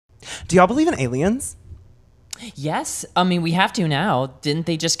Do y'all believe in aliens? Yes. I mean, we have to now. Didn't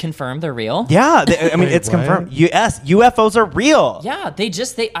they just confirm they're real? Yeah. It's confirmed. Yes, UFOs are real. Yeah,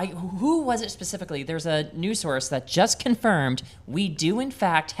 who was it specifically? There's a news source that just confirmed we do in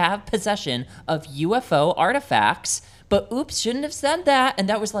fact have possession of UFO artifacts. But oops, shouldn't have said that. And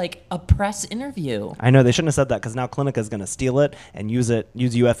that was like a press interview. I know they shouldn't have said that because now Clinica is going to steal it and use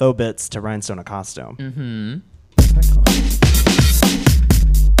UFO bits to rhinestone a costume. Mm-hmm.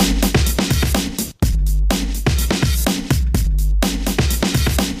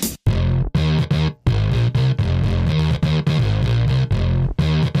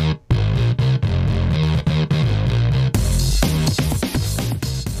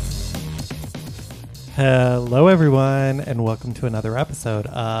 Hello, everyone, and welcome to another episode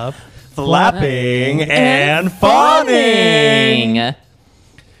of Flapping and Fawning.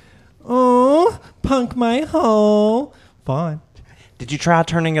 Oh, punk my hole. Fawn. Did you try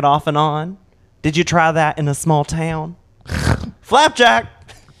turning it off and on? Did you try that in a small town? Flapjack.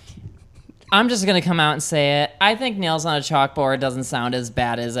 I'm just going to come out and say it. I think nails on a chalkboard doesn't sound as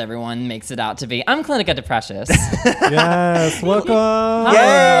bad as everyone makes it out to be. I'm Clinica Deprecious. Yes, welcome.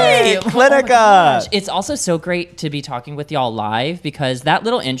 Yay, Clinica. It's also so great to be talking with y'all live because that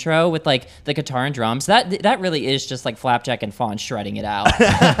little intro with like the guitar and drums, that really is just like Flapjack and Fawn shredding it out.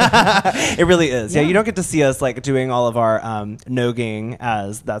 It really is. Yeah, you don't get to see us like doing all of our nogging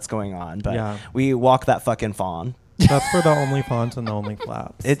as that's going on, but we walk that fucking fawn. That's for the only fawns and the only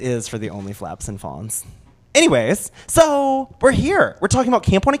flaps. It is for the only flaps and fawns. Anyways, so we're here. We're talking about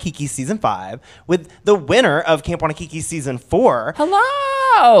Camp Wannakiki Season 5 with the winner of Camp Wannakiki Season 4.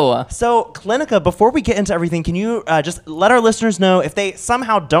 Hello! So, Clinica, before we get into everything, can you just let our listeners know, if they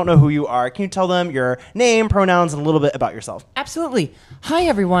somehow don't know who you are, can you tell them your name, pronouns, and a little bit about yourself? Absolutely. Hi,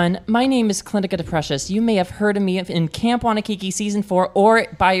 everyone. My name is Clinica Deprecious. You may have heard of me in Camp Wannakiki Season 4 or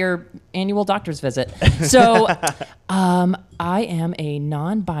by your annual doctor's visit. So, I am a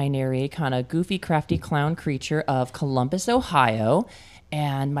non-binary, kind of goofy, crafty clown creature of Columbus, Ohio,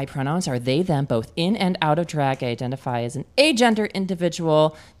 and my pronouns are they, them, both in and out of drag. I identify as an agender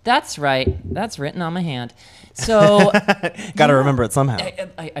individual. That's right. That's written on my hand. So, gotta remember it somehow.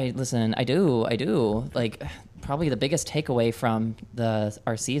 I listen. I do. Like, probably the biggest takeaway from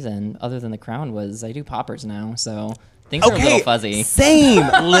our season, other than the crown, was I do poppers now. So. Things are a little fuzzy. Same.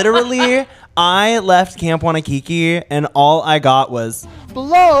 Literally, I left Camp Wannakiki and all I got was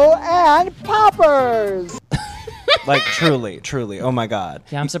blow and poppers. Like, truly. Oh my God.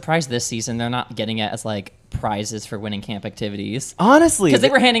 Yeah, I'm surprised this season they're not getting it as like prizes for winning camp activities. Honestly. Because they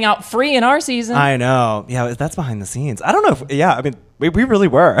were handing out free in our season. I know. Yeah, that's behind the scenes. I don't know if, we really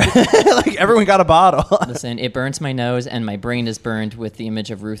were. Like, everyone got a bottle. Listen, it burns my nose and my brain is burned with the image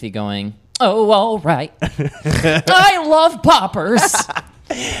of Ruthie going, oh, all right. I love poppers.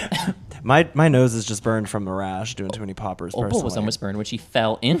 My nose is just burned from the rash doing too many poppers. Opal was almost burned when she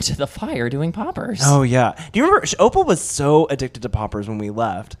fell into the fire doing poppers. Oh, yeah. Do you remember, Opal was so addicted to poppers when we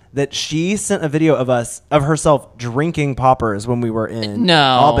left that she sent a video of herself drinking poppers when we were in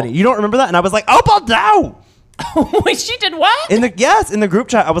Albany. You don't remember that? And I was like, Opal, no! Wait, she did what? In the group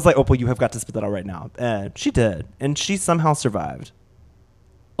chat, I was like, Opal, you have got to spit that out right now. And she did. And she somehow survived.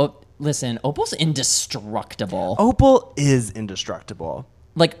 Oh, listen, Opal's indestructible. Opal is indestructible.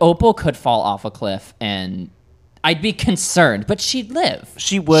 Like, Opal could fall off a cliff and I'd be concerned, but she'd live.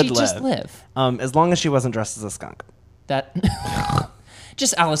 She would She'd live. just live. As long as she wasn't dressed as a skunk. That...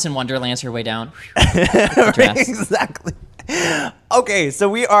 Just Alice in Wonderland's her way down. Exactly. Okay,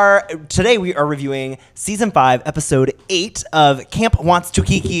 so today we are reviewing Season 5, Episode 8 of Camp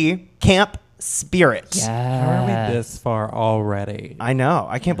Wannakiki, Camp Spirit. Yeah. How are we this far already? I know.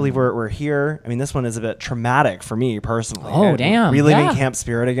 I can't believe we're here. I mean, this one is a bit traumatic for me personally. Oh, damn. Reliving Camp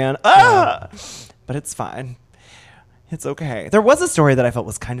Spirit again. Ah! But it's fine. It's okay. There was a story that I felt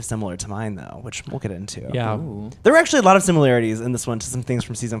was kind of similar to mine, though, which we'll get into. Yeah. Ooh. There were actually a lot of similarities in this one to some things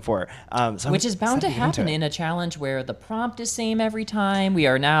from Season 4. Which is bound to happen in a challenge where the prompt is same every time. We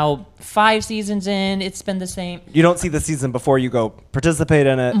are now 5 seasons in. It's been the same. You don't see the season before you go participate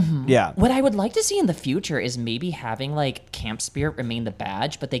in it. Mm-hmm. Yeah. What I would like to see in the future is maybe having like Camp Spirit remain the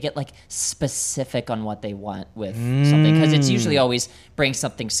badge, but they get like specific on what they want with something. Because it's usually always bring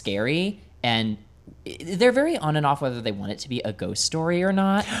something scary, and they're very on and off whether they want it to be a ghost story or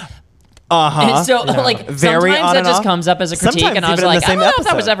not. Uh-huh. So, like, Very sometimes that just comes up as a critique, Sometimes and I was even in like, the I same don't know if that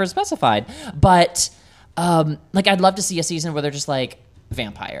episode. was ever specified. But, like, I'd love to see a season where they're just, like,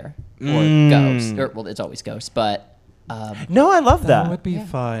 vampire or ghost. Or, well, it's always ghosts, but... No, I love that. That would be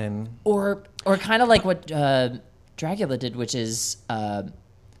fun. Or kind of like what Dracula did, which is...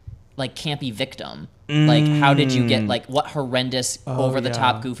 like like campy victim. Like, how did you get, like, what horrendous,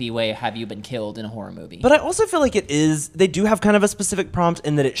 over-the-top, goofy way have you been killed in a horror movie? But I also feel like they do have kind of a specific prompt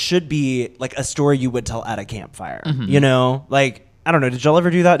in that it should be, like, a story you would tell at a campfire, you know? Like, I don't know, did y'all ever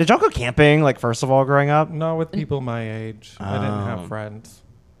do that? Did y'all go camping, like, first of all, growing up? Not with people my age. I didn't have friends.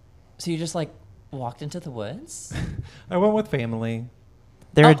 So you just, like, walked into the woods? I went with family.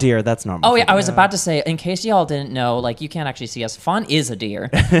 They're a deer. That's normal. Oh, yeah. I was about to say, in case y'all didn't know, like, you can't actually see us. Fawn is a deer.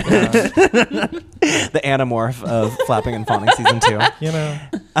 The anamorph of Flapping and Fawning season 2. You know.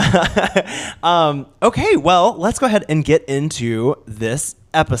 Okay, well, let's go ahead and get into this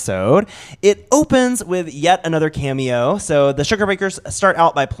episode. It opens with yet another cameo. So the Sugarbakers start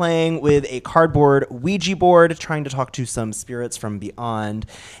out by playing with a cardboard Ouija board, trying to talk to some spirits from beyond.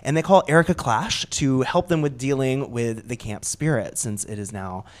 And they call Erica Clash to help them with dealing with the camp spirit, since it is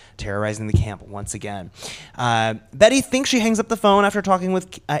now terrorizing the camp once again. Betty thinks she hangs up the phone after talking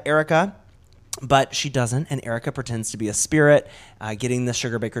with Erica, but she doesn't, and Erica pretends to be a spirit, getting the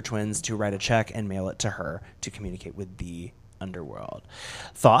Sugarbaker twins to write a check and mail it to her to communicate with the underworld.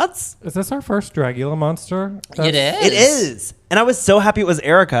 Thoughts? Is this our first Dragula monster? It is. It is. And I was so happy it was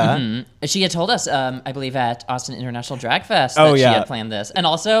Erica. Mm-hmm. She had told us, I believe, at Austin International Drag Fest that she had planned this. And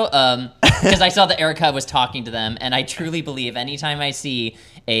also, because I saw that Erica was talking to them, and I truly believe anytime I see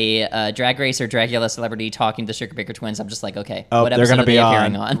a Drag Race or Dragula celebrity talking to the Sugarbaker twins, I'm just like, okay, what they're episode gonna are they be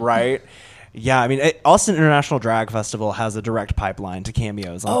appearing on? Right? Yeah, I mean, Austin International Drag Festival has a direct pipeline to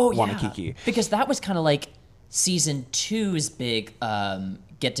cameos on Wannakiki. Because that was kind of like season 2's big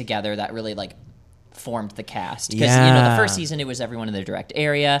get together that really like formed the cast. Because you know, the first season it was everyone in the direct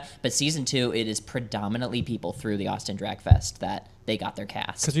area, but season 2 it is predominantly people through the Austin Drag Fest that they got their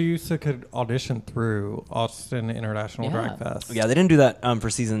cast. Because you could audition through Austin International Drag Fest. Yeah, they didn't do that for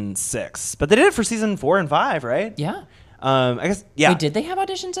season 6, but they did it for season 4 and 5, right? Yeah. I guess. Yeah. Wait, did they have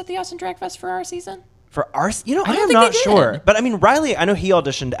auditions at the Austin Drag Fest for our season? For our, you know, I I don't am think not they did. sure. But I mean, Riley, I know he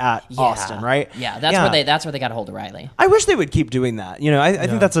auditioned at Austin, right? Yeah, that's where they got a hold of Riley. I wish they would keep doing that. You know, I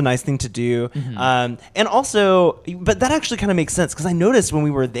think that's a nice thing to do. And also, but that actually kind of makes sense because I noticed when we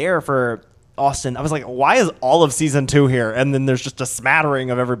were there for Austin, I was like, why is all of season 2 here? And then there's just a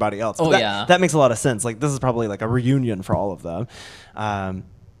smattering of everybody else. But that makes a lot of sense. Like, this is probably like a reunion for all of them.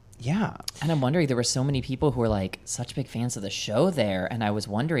 Yeah. And I'm wondering, there were so many people who were like such big fans of the show there. And I was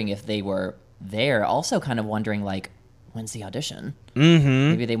wondering if they were there, also kind of wondering like, when's the audition?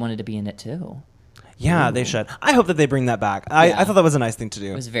 Maybe they wanted to be in it too. Yeah, they should. I hope that they bring that back. I thought that was a nice thing to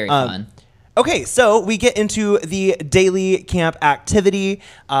do. It was very fun. Okay, so we get into the daily camp activity,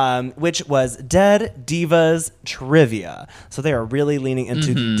 which was Dead Divas Trivia. So they are really leaning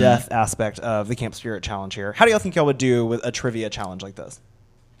into the death aspect of the Camp Spirit Challenge here. How do y'all think y'all would do with a trivia challenge like this?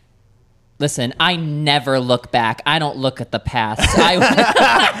 Listen, I never look back. I don't look at the past. I would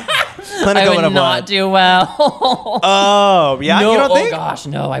not do well. Oh, yeah? No, you don't think? Oh, gosh,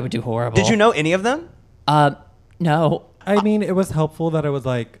 no, I would do horrible. Did you know any of them? No. I mean, it was helpful that it was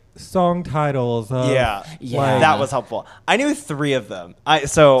like song titles. Yeah. Like, that was helpful. I knew 3 of them. I would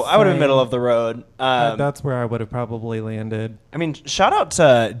have been middle of the road. that's where I would have probably landed. I mean, shout out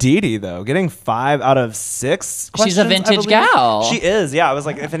to Dee Dee, though. Getting 5 out of 6 questions. She's a vintage gal. She is, yeah. I was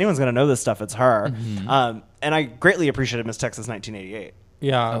like, if anyone's going to know this stuff, it's her. And I greatly appreciated Miss Texas 1988.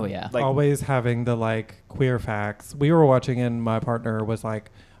 Yeah. Oh, yeah. Like, always having the like queer facts. We were watching and my partner was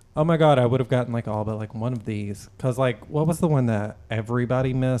like, oh my God, I would have gotten like all but like one of these. Because like, what was the one that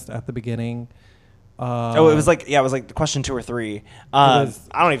everybody missed at the beginning? It was like question 2 or 3. I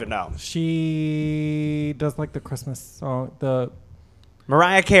don't even know. She does like the Christmas song. The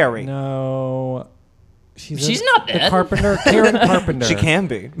Mariah Carey. No. She's not dead. The Carpenter. Karen Carpenter. She can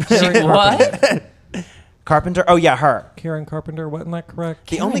be. What? Carpenter? Oh, yeah, her. Karen Carpenter. Wasn't that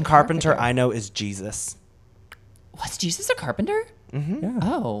correct? The only Carpenter I know is Jesus. Was Jesus a carpenter? Yeah.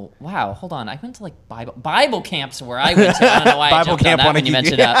 Oh, wow. Hold on. I went to like Bible camps where I went to. I don't know why I Bible jumped camp on that when you Wannakiki.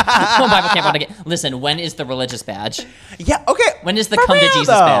 mentioned it. Bible camp Wannakiki. Listen, when is the religious badge? Yeah, okay. When is the For come to real, Jesus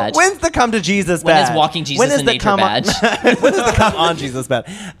though. badge? When's the come to Jesus When badge? is walking Jesus in nature badge? When is the come on Jesus badge?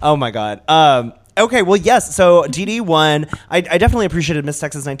 Oh, my God. Okay, well, yes. So DD won. I definitely appreciated Miss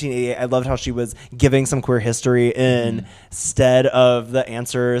Texas 1988. I loved how she was giving some queer history instead of the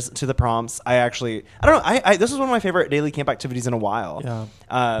answers to the prompts. I don't know. This was one of my favorite daily camp activities in a while. Yeah.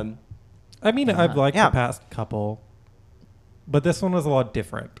 I mean, I've liked the past couple, but this one was a lot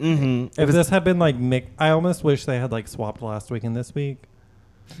different. Mm-hmm. If this had been like I almost wish they had like swapped last week and this week.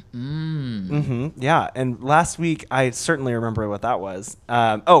 Yeah, and last week I certainly remember what that was.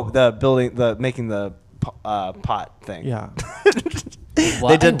 Making the pot thing. Yeah.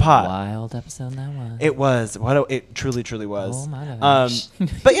 What did a pot. wild episode that was. It was. It truly was. Oh my gosh.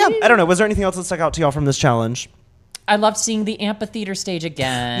 But yeah, I don't know. Was there anything else that stuck out to y'all from this challenge? I loved seeing the amphitheater stage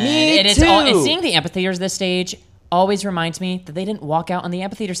again. Me and too. And seeing the amphitheaters this stage always reminds me that they didn't walk out on the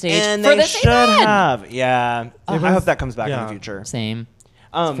amphitheater stage And for they this should event. have. Yeah. I hope that comes back in the future. Same.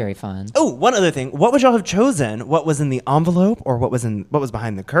 It's very fun. Oh, one other thing. What would y'all have chosen? What was in the envelope or what was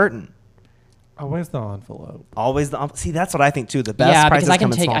behind the curtain? Always the envelope. Always the envelope. See, that's what I think too. The best Yeah, prizes because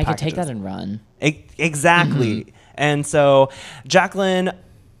come in small I can packages. take that and run. Exactly. Mm-hmm. And so Jacqueline,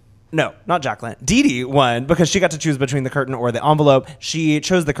 no, not Jacqueline. Dee Dee won because she got to choose between the curtain or the envelope. She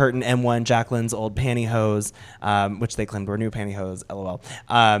chose the curtain and won Jacqueline's old pantyhose, which they claimed were new pantyhose, LOL.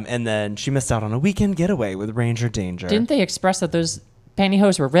 And then she missed out on a weekend getaway with Ranger Danger. Didn't they express that those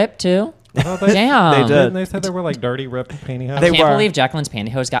pantyhose were ripped too? Oh, they, Damn. They did. Didn't they said they were like dirty, ripped pantyhose? They I can't were. believe Jacqueline's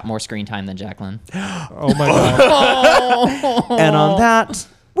pantyhose got more screen time than Jacqueline. Oh my god. And on that,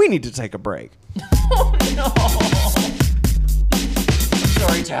 we need to take a break.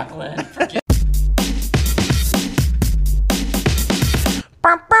 Sorry, Jacqueline.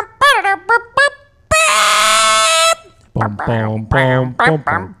 Boom, boom, boom, boom, boom, boom, boom,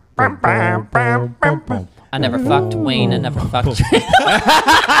 boom, boom, boom. I never fucked Wayne. I never fucked.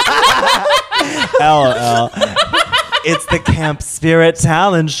 LOL. It's the Camp Spirit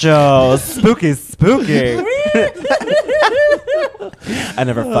Talent Show. Spooky. I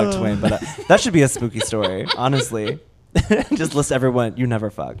never fucked Wayne, but that should be a spooky story, honestly. Just list everyone you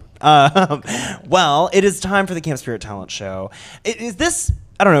never fucked. Well, it is time for the Camp Spirit Talent Show. Is this...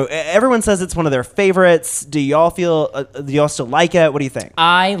 I don't know. Everyone says it's one of their favorites. Do y'all still like it? What do you think?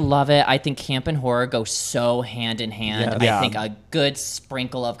 I love it. I think camp and horror go so hand in hand. Yeah. I think a good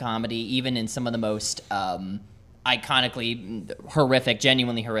sprinkle of comedy, even in some of the most iconically horrific,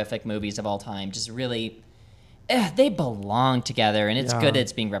 genuinely horrific movies of all time, just really, they belong together, and it's good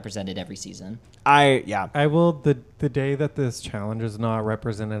it's being represented every season. I will, the day that this challenge is not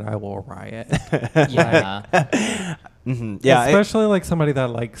represented, I will riot. Yeah. Mm-hmm. Yeah. Especially like somebody that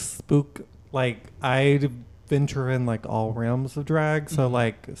likes spook, like I venture in like all realms of drag. So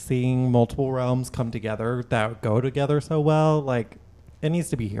like seeing multiple realms come together that go together so well, like it needs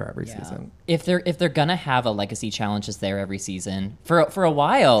to be here every season. If they're gonna have a legacy challenges there every season, for a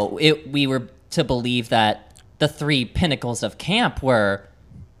while, we were to believe that the three pinnacles of camp were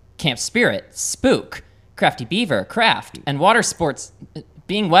Camp Spirit, Spook, Crafty Beaver, Craft, and water sports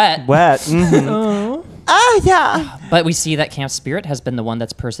being wet. Mm-hmm. Yeah. But we see that Camp Spirit has been the one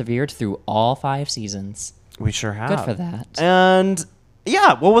that's persevered through all 5 seasons. We sure have. Good for that. And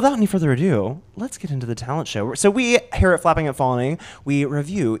yeah, well, without any further ado, let's get into the talent show. So we here at Flapping at Fawning, we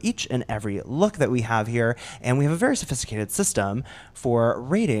review each and every look that we have here, and we have a very sophisticated system for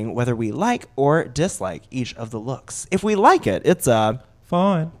rating whether we like or dislike each of the looks. If we like it, it's a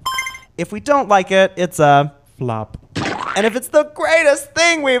Fine. If we don't like it, it's a Flop. And if it's the greatest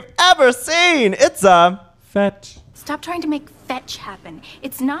thing we've ever seen, it's a Fetch. Stop trying to make fetch happen.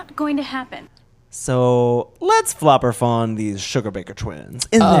 It's not going to happen. So let's flop or fawn these Sugar Baker twins.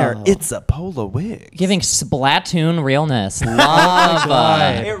 In there, it's a polo wig. Giving Splatoon realness.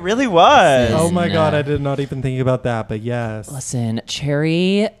 Love. It really was. Oh my god, I did not even think about that, but yes. Listen,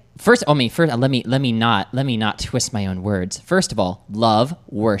 Cherry. First, let me not twist my own words. First of all, love,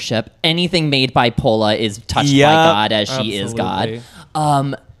 worship, anything made by Pola is touched by God as she is God.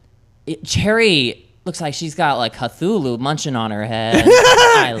 Cherry looks like she's got like Cthulhu munching on her head.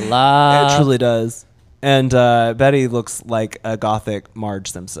 I love. It truly does. And Betty looks like a gothic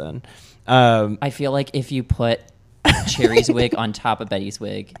Marge Simpson. I feel like if you put Cherry's wig on top of Betty's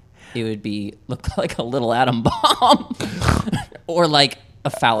wig, it would look like a little atom bomb, or like a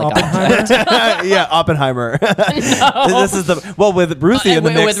phallic object. Yeah, Oppenheimer. This is with Ruthie in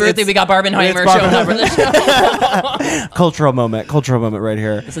the mix. With Ruthie, we got Barbenheimer showing up for the show. Cultural moment right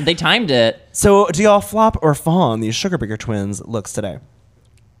here. Listen, they timed it. So, do y'all flop or fawn these Sugar Baker twins looks today?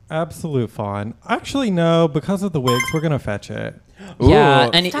 Absolute fawn. Actually, no, because of the wigs, we're gonna fetch it. Yeah,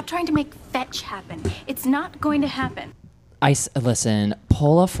 Ooh. and Stop trying to make fetch happen. It's not going to happen. Listen,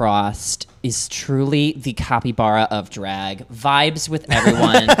 Pola Frost is truly the capybara of drag. Vibes with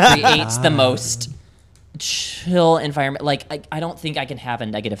everyone, creates the most chill environment. Like, I don't think I can have a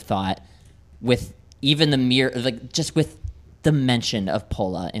negative thought with even the mere, like, just with the mention of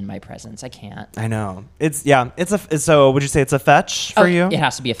Pola in my presence. I can't. I know. So would you say it's a fetch for you? It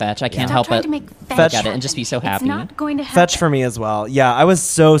has to be a fetch. I can't Stop help trying but to make look fetch at it and happen. just be so happy. It's not going to happen. Fetch for me as well. Yeah, I was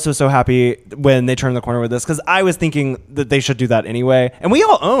so happy when they turned the corner with this because I was thinking that they should do that anyway. And we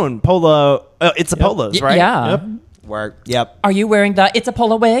all own Polo. It's a Polos, right? Yeah. Yep. Work. Yep. Are you wearing the It's a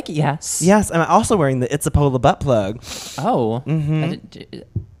Pola wig? Yes. Yes, I'm also wearing the It's a Pola butt plug. Oh.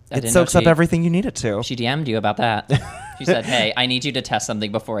 It soaks up everything you need it to. She DM'd you about that. She said, hey, I need you to test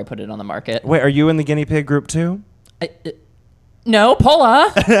something before I put it on the market. Wait, are you in the guinea pig group too? No,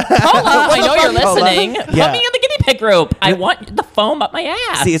 Pola. Pola, I know you're listening. Yeah. Put me in the guinea pig group. I want the foam up my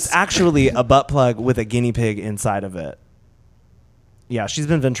ass. See, it's actually a butt plug with a guinea pig inside of it. Yeah, she's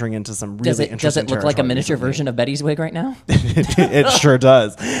been venturing into some really interesting Does it look like a miniature recently. version of Betty's wig right now? It sure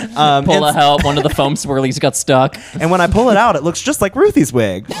does. Pola, help. One of the foam swirlies got stuck. And when I pull it out, it looks just like Ruthie's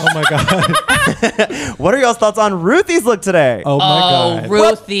wig. Oh my god. What are y'all's thoughts on Ruthie's look today? Oh my god.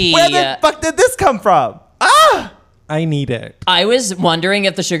 Ruthie. Where the fuck did this come from? I need it. I was wondering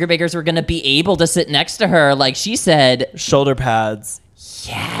if the sugar bakers were going to be able to sit next to her. Like she said, Shoulder pads.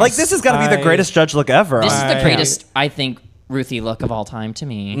 yes. Like, this has got to be the greatest judge look ever. This is the I- greatest, I think, Ruthie look of all time to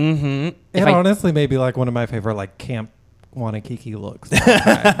me. Mm-hmm. It I- honestly may be like one of my favorite like camp Wannakiki looks.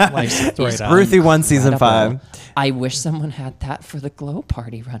 Like straight up. Ruthie won season 5. I wish someone had that for the glow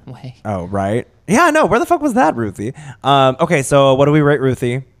party runway. Oh, right. Yeah, I know. Where the fuck was that, Ruthie? Okay, so what do we rate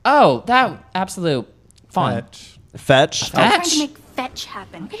Ruthie? Oh, that absolute fun. Fetch. Fetch. Fetch. I'm trying to make fetch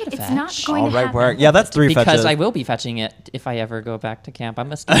happen. It's fetch. not going All to right, happen. work. Yeah, that's 3 Because fetches. I will be fetching it if I ever go back to camp. I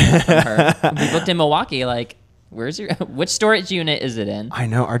must steal that from her. We booked in Milwaukee. Like, where's your which storage unit is it in? I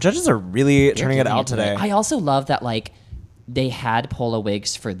know. Our judges are really They're turning it giving out to today. I also love that like they had Pola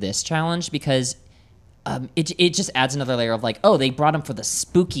wigs for this challenge because it just adds another layer of like, oh, they brought them for the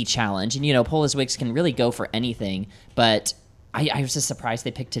spooky challenge, and you know Pola's wigs can really go for anything, but I was just surprised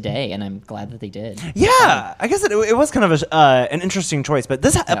they picked today, and I'm glad that they did. Yeah, I guess it was kind of an interesting choice, but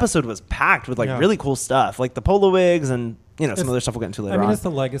this episode was packed with like Yeah. really cool stuff, like the polo wigs and some other stuff we'll get into later I mean, on. it's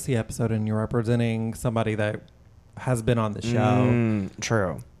the legacy episode, and you're representing somebody that has been on the show.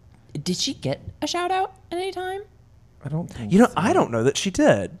 True. Did she get a shout out at any time? I don't think. I don't know that she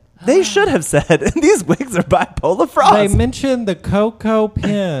did. They should have said these wigs are by Pola Frost, They mentioned the cocoa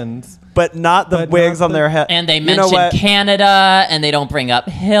pins. but not the But wigs not on the- their head. And they You know mentioned what? Canada, and they don't bring up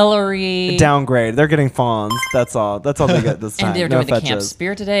Hillary. Downgrade. They're getting fawns. That's all. That's all they get this time. And they're No doing the Camp fetches.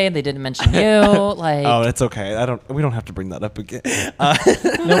 Spirit today. They didn't mention you. Like, Oh, it's okay. We don't have to bring that up again.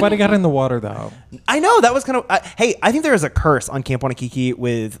 Nobody got in the water though. I know that was kind of. Hey, I think there is a curse on Camp Wannakiki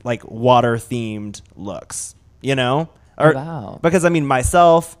with like water themed looks. Wow. Because I mean,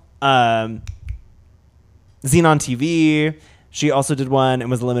 myself, Xenon TV. She also did one and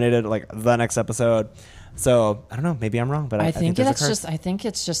was eliminated like the next episode. So I don't know. Maybe I'm wrong, but I think there's a curse. I think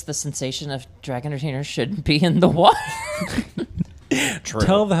it's just the sensation of drag entertainers shouldn't be in the water. True.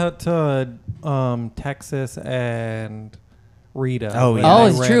 Tell that to Texas and Rita. Oh, when yeah. Oh, they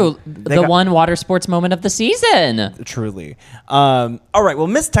it's ran- true. They The got- one water sports moment of the season. Truly. All right. Well,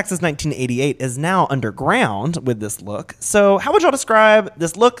 Miss Texas 1988 is now underground with this look. So how would y'all describe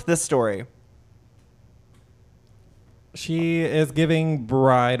this look, this story? She is giving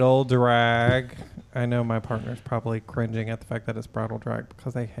bridal drag. I know my partner's probably cringing at the fact that it's bridal drag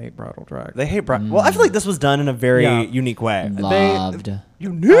because they hate bridal drag. They hate Well, I feel like this was done in a very Yeah. unique way. Loved.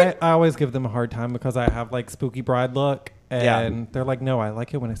 Unique? I always give them a hard time because I have like spooky bride look, and they're like, "No, I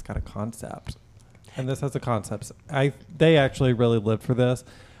like it when it's got a concept." And this has a concept. They actually really lived for this,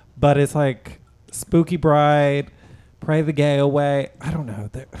 but it's like spooky bride, pray the gay away. I don't know.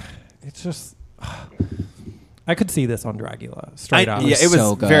 It's just. I could see this on Dragula straight up. Yeah, it was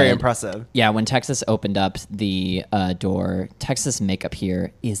So good. very impressive. Yeah, when Texas opened up the door, Texas makeup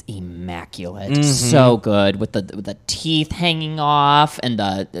here is immaculate. Mm-hmm. So good with the teeth hanging off and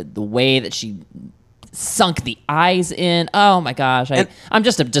the way that she sunk the eyes in. Oh my gosh, I'm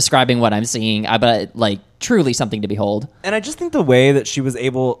just describing what I'm seeing, but like truly something to behold. And I just think the way that she was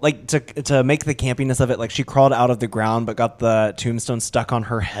able, like, to make the campiness of it, like she crawled out of the ground but got the tombstone stuck on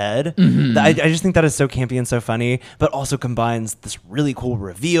her head. I just think that is so campy and so funny, but also combines this really cool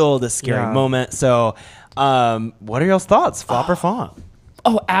reveal, this scary Yeah. moment. So, what are y'all's thoughts? Flop or fawn?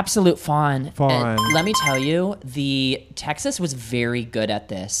 Oh, absolute fawn. Fawn. And let me tell you, the Texas was very good at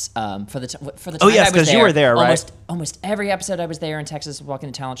this. For the time Oh, yes, I was 'cause you were there, right? Almost every episode I was there in Texas walking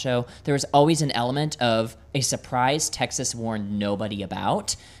a talent show, there was always an element of a surprise Texas warned nobody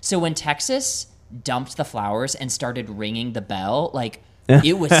about. So when Texas dumped the flowers and started ringing the bell, like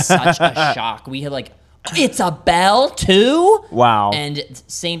it was such a shock. We had like, it's a bell too? Wow. And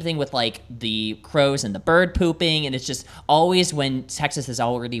same thing with like the crows and the bird pooping, and it's just always when Texas has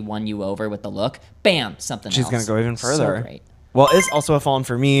already won you over with the look, bam, something She's else. going to go even further. So great. Well, it's also a fawn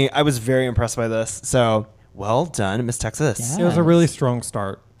for me. I was very impressed by this. So, well done, Miss Texas. Yeah. It was a really strong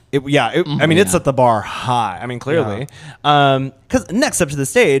start. I mean, it set the bar high. I mean, clearly. Because next up to the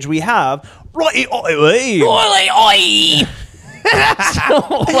stage, we have Roy.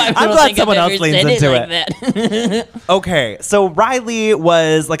 I'm glad someone else leans into it. Okay, so Riley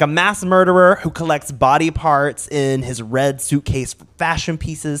was like a mass murderer who collects body parts in his red suitcase for fashion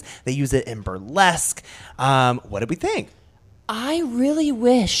pieces. They use it in burlesque. What did we think? I really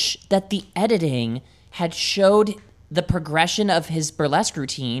wish that the editing had showed the progression of his burlesque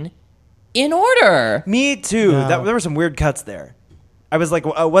routine in order. Me too. Yeah. There were some weird cuts there. I was like,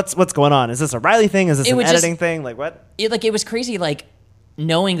 what's going on? Is this a Riley thing? Is this an editing thing? Like what? It was crazy, like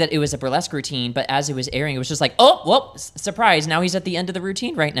knowing that it was a burlesque routine, but as it was airing, it was just like, oh, well, surprise! Now he's at the end of the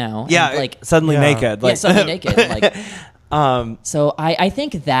routine right now. Yeah, and, like suddenly naked. Like, suddenly naked. Like, so I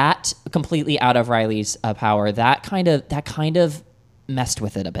think that completely out of Riley's power. That kind of messed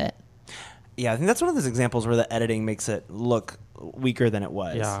with it a bit. Yeah, I think that's one of those examples where the editing makes it look weaker than it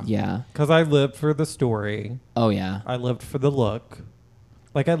was. Yeah. Because I lived for the story. Oh yeah. I lived for the look.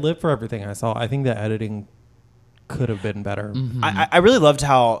 Like, I lived for everything I saw. I think the editing could have been better. Mm-hmm. I really loved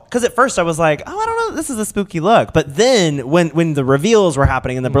how, because at first I was like, oh, I don't know, this is a spooky look. But then when the reveals were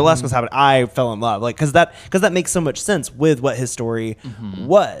happening and the burlesque was happening, I fell in love. Like, because that makes so much sense with what his story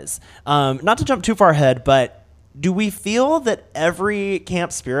was. Not to jump too far ahead, but do we feel that every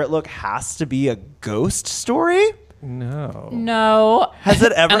Camp Spirit look has to be a ghost story? No. Has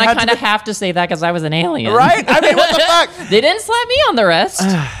it ever? And I kind of have to say that because I was an alien, right? I mean, what the fuck? They didn't slap me on the wrist.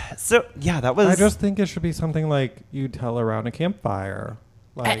 So yeah, that was. I just think it should be something like you tell around a campfire.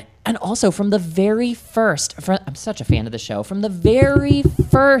 Like, and also from the very first, I'm such a fan of the show. From the very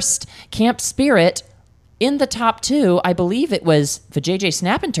first Camp Spirit, in the top 2, I believe it was the JJ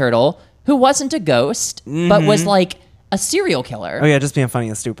Snappin' Turtle, who wasn't a ghost, but was like a serial killer. Oh yeah, just being funny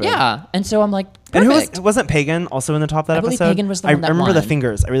and stupid. Yeah, and so I'm like, perfect. And who wasn't Pagan also in the top that I believe episode? Pagan was the one that I remember the won.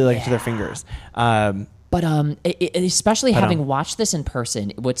 fingers. I really liked their fingers. But especially having watched this in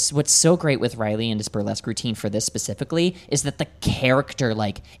person, what's so great with Riley and his burlesque routine for this specifically is that the character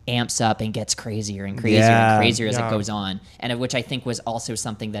like amps up and gets crazier and crazier and crazier as it goes on, and of which I think was also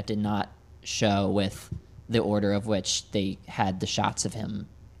something that did not show with the order of which they had the shots of him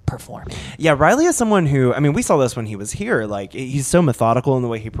performing. Yeah, Riley is someone who, I mean, we saw this when he was here. Like, he's so methodical in the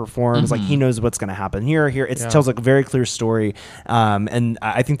way he performs. Like, he knows what's going to happen here. It tells like a very clear story. And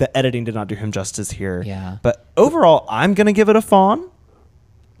I think the editing did not do him justice here. Yeah. But overall, I'm going to give it a fawn.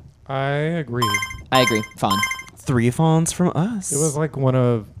 I agree. Fawn. 3 fawns from us. It was like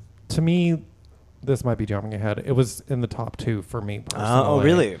to me, this might be jumping ahead. It was in the top 2 for me personally. Oh,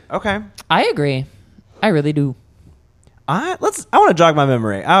 really? Okay. I agree. I really do. I want to jog my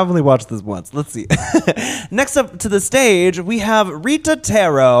memory. I've only watched this once. Let's see. Next up to the stage, we have Rita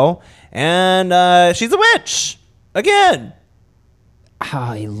Taro, and she's a witch again.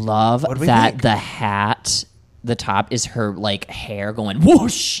 I love What do we that think? the hat, the top is her like hair going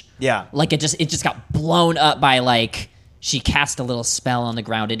whoosh. Yeah. Like it just got blown up by like she cast a little spell on the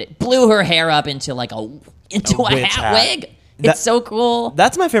ground and it blew her hair up into like a witch hat wig. That- It's so cool.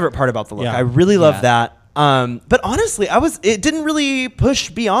 That's my favorite part about the look. Yeah. I really love Yeah. that. But honestly, it didn't really push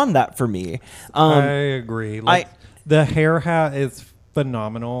beyond that for me. I agree. Like, the hair hat is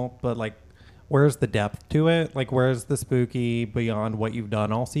phenomenal, but like, where's the depth to it? Like, where's the spooky beyond what you've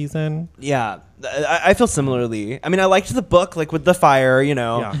done all season? Yeah, I feel similarly. I mean, I liked the book, like with the fire, you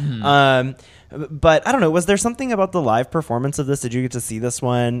know. Yeah. But I don't know. Was there something about the live performance of this? Did you get to see this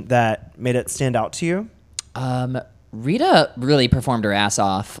one that made it stand out to you? Rita really performed her ass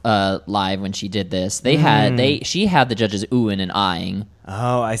off live when she did this. She had the judges oohing and eyeing.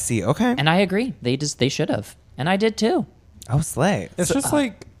 Oh, I see. Okay. And I agree. They should have. And I did too. Oh, slay. It's just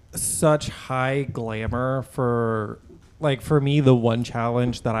like such high glamour for me, the one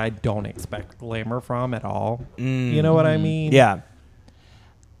challenge that I don't expect glamour from at all. You know what I mean? Yeah.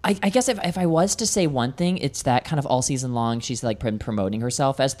 I guess if I was to say one thing, it's that kind of all season long she's like been promoting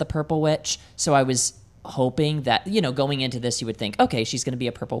herself as the Purple Witch. So I was hoping that, you know, going into this you would think, okay, she's going to be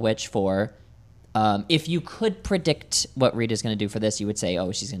a Purple Witch for if you could predict what Rita's going to do for this, you would say,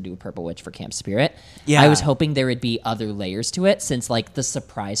 oh, she's going to do a Purple Witch for Camp Spirit. Yeah. I was hoping there would be other layers to it since like the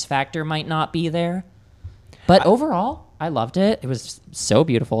surprise factor might not be there. But overall, I loved it. It was so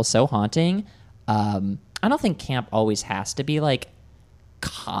beautiful, so haunting. I don't think camp always has to be like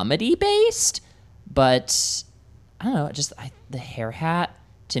comedy based, but I don't know, the hair hat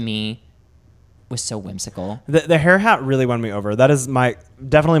to me was so whimsical. The hair hat really won me over. That is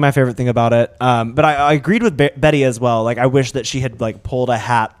definitely my favorite thing about it. But I agreed with Betty as well. Like, I wish that she had like pulled a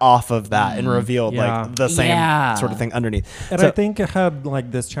hat off of that and revealed like the same sort of thing underneath. And I think had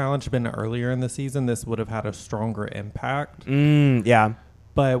like this challenge been earlier in the season, this would have had a stronger impact. Yeah.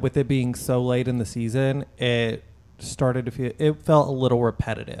 but with it being so late in the season, it started to feel, it felt a little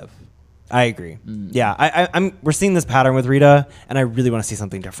repetitive. I agree. Yeah, we're seeing this pattern with Rita, and I really want to see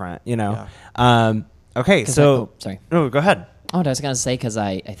something different. You know. Yeah. Okay, so sorry. No, go ahead. Oh, I was gonna say because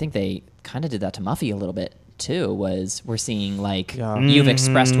I think they kind of did that to Muffy a little bit too. Was we're seeing like you've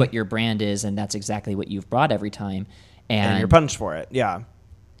expressed what your brand is, and that's exactly what you've brought every time, And you're punished for it. Yeah.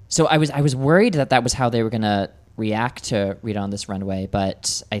 So I was worried that was how they were gonna react to Rita on this runway,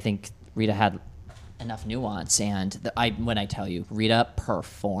 but I think Rita had enough nuance, and when I tell you, Rita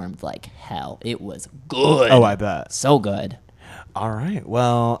performed like hell. It was good. Oh, I bet. So good. All right.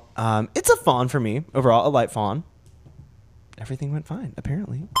 Well, it's a fawn for me overall, a light fawn. Everything went fine,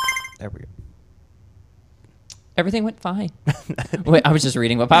 apparently. There we go. Everything went fine. Wait, I was just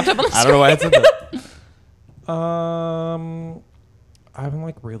reading what popped up on the screen. I don't know why I said that. I'm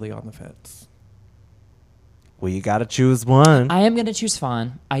like really on the fence. Well, you got to choose one. I am going to choose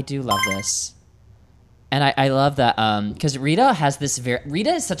Fawn. I do love this. And I love that because Rita has this Rita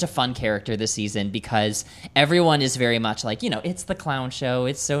is such a fun character this season because everyone is very much like, it's the clown show.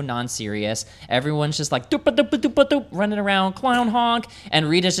 It's so non-serious. Everyone's just like doop, doop, doop, doop, doop, running around, clown honk. And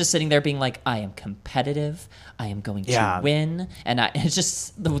Rita's just sitting there being like, I am competitive. I am going to win. And it's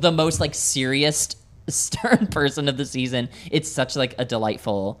just the most like serious, stern person of the season. It's such like a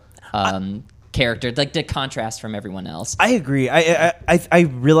delightful character, like the contrast from everyone else. I agree. I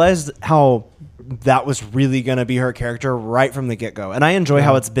realized how that was really going to be her character right from the get-go, and I enjoy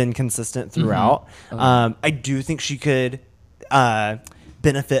how it's been consistent throughout. I do think she could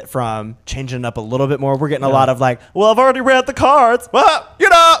benefit from changing it up a little bit more. We're getting a lot of like, well, I've already read the cards. Well,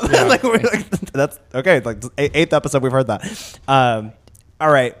 like, that's okay. Like 8th episode, we've heard that. All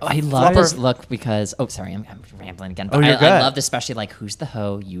right. I love this look because, sorry, I'm rambling again. But I loved especially like, who's the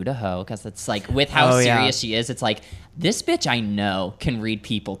hoe, you the hoe. Because it's like, with how serious she is, it's like, this bitch I know can read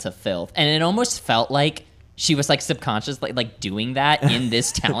people to filth. And it almost felt like she was like subconsciously like doing that in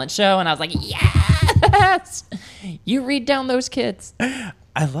this talent show. And I was like, yes, you read down those kids.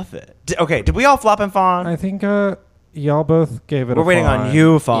 I love it. Okay, did we all flop and fawn? I think y'all both gave it We're waiting on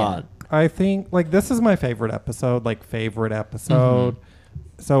you, fawn. Yeah. I think like this is my favorite episode.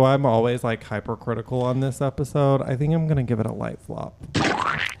 So I'm always like hypercritical on this episode. I think I'm going to give it a light flop.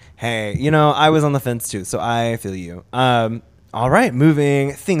 Hey, I was on the fence too, so I feel you. All right,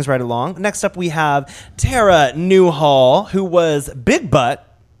 moving things right along. Next up, we have Tara Newhall, who was Big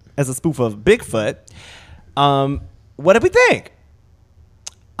Butt as a spoof of Bigfoot. What did we think?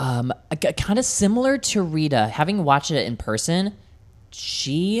 Kind of similar to Rita. Having watched it in person,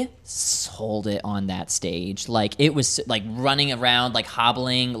 she sold it on that stage. Like, it was like running around, like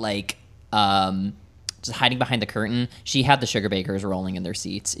hobbling, like just hiding behind the curtain. She had the sugar bakers rolling in their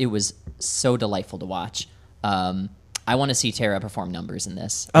seats. It was so delightful to watch. I want to see Tara perform numbers in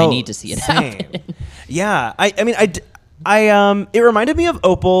this. I need to see it happen. Yeah, I mean, it reminded me of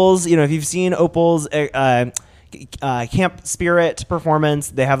Opal's. If you've seen Opal's Camp Spirit performance,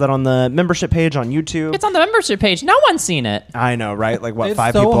 they have that on the membership page on YouTube. It's on the membership page. No one's seen it. I know, right? Like what? It's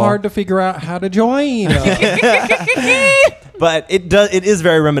 5 so people. hard to figure out how to join. But it is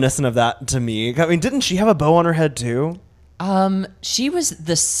very reminiscent of that to me. I mean, didn't she have a bow on her head too? She was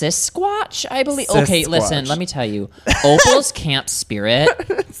the Sisquatch, I believe. Sisquatch. Okay, listen, let me tell you. Opal's Camp Spirit,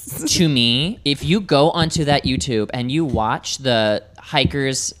 to me, if you go onto that YouTube and you watch the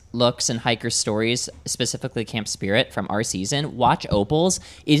hikers' looks and hikers' stories, specifically Camp Spirit from our season, watch Opal's,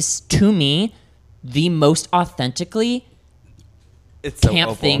 is, to me, the most authentically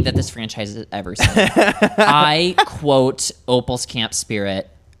camp thing that this franchise has ever seen. I quote Opal's Camp Spirit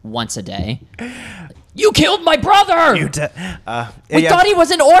once a day. You killed my brother! We thought he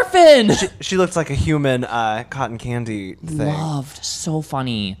was an orphan! She looks like a human cotton candy thing. Loved. So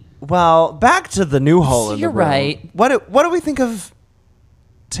funny. Well, back to the new hole in the You're room. right. What do we think of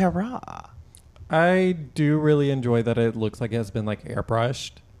Tara? I do really enjoy that it looks like it has been like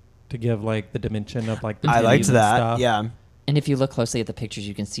airbrushed to give like the dimension of like the I liked titties and that. stuff. Yeah. And if you look closely at the pictures,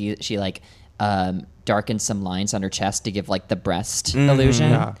 you can see that she like darkened some lines on her chest to give like the breast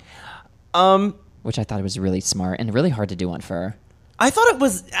illusion. Yeah. Which I thought was really smart and really hard to do on fur. I thought it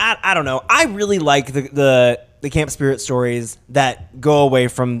was. I don't know. I really like the Camp Spirit stories that go away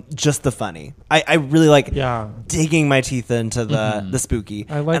from just the funny. I really like digging my teeth into the spooky.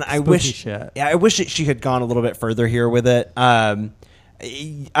 I like spooky shit. Yeah, I wish she had gone a little bit further here with it. I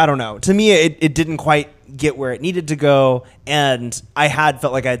don't know. To me, it didn't quite get where it needed to go, and I had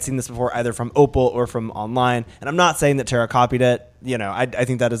felt like I had seen this before, either from Opal or from online. And I'm not saying that Tara copied it. I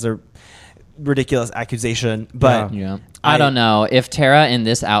think that is ridiculous accusation. But Yeah. I don't know. If Tara in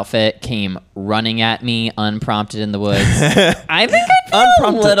this outfit came running at me unprompted in the woods, I think I'd feel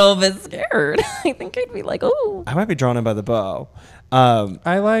a little bit scared. I think I'd be like, oh. I might be drawn in by the bow.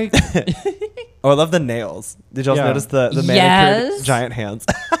 I like. Oh, I love the nails. Did y'all notice the manicured Yes. giant hands?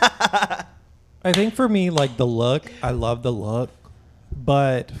 I think for me, like the look, I love the look,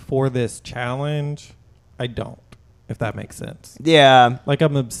 but for this challenge, I don't. If that makes sense. Yeah. Like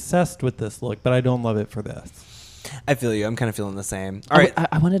I'm obsessed with this look, but I don't love it for this. I feel you. I'm kind of feeling the same. All right.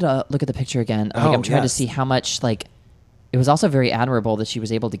 I wanted to look at the picture again. Like, Oh, I'm trying to yes. see how much, like, it was also very admirable that she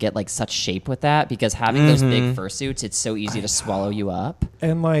was able to get, like, such shape with that, because having those big fursuits, it's so easy to swallow you up.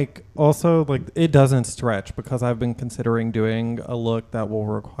 And like also like it doesn't stretch because I've been considering doing a look that will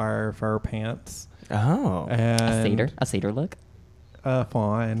require fur pants Oh. and A satyr look.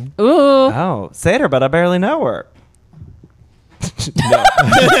 Fawn. Ooh. Oh. Satyr, but I barely know her. No.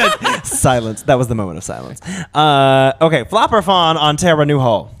 Silence. That was the moment of silence. Okay. Flop or fawn on Tara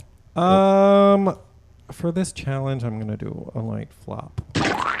Newhall? For this challenge, I'm gonna do a light flop.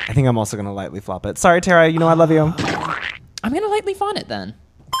 I think I'm also going to lightly flop it. Sorry, Tara. You know I love you. I'm going to lightly fawn it then.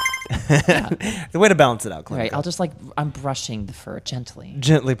 The way to balance it out, Clinica. Right. I'll just, like, I'm brushing the fur gently.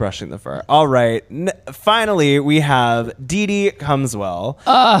 Gently brushing the fur. All right. Finally, we have Dee Dee Comeswell,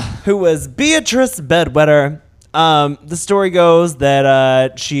 who was Beatrice Bedwetter. The story goes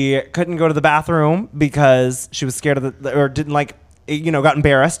that she couldn't go to the bathroom because she was scared of or didn't like, got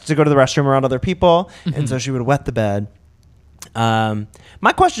embarrassed to go to the restroom around other people, and so she would wet the bed.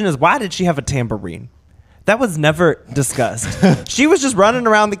 My question is, why did she have a tambourine? That was never discussed. She was just running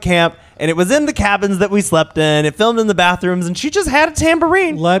around the camp, and it was in the cabins that we slept in. It filmed in the bathrooms, and she just had a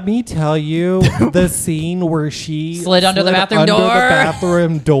tambourine. Let me tell you the scene where she Slid under the bathroom under door. the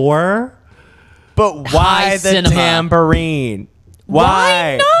bathroom door. But why High the cinema. tambourine?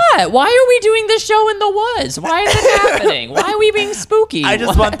 Why not? Why are we doing this show in the woods? Why is it happening? Why are we being spooky? I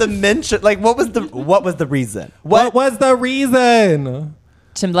just want the mention. Like, what was the reason? What was the reason?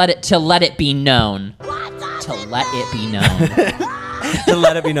 to let it be known. To let it be known. To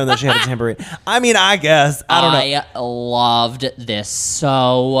let it be known that she had a tambourine. I mean, I guess I don't know. I loved this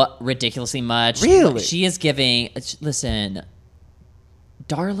so ridiculously much. Really? She is giving. Listen,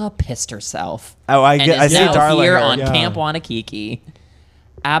 Darla pissed herself. Oh, I see now Darla here here. on Yeah. Camp Wannakiki.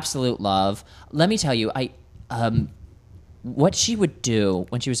 Absolute love. Let me tell you, what she would do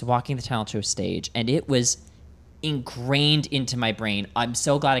when she was walking the talent show stage, and it was ingrained into my brain. I'm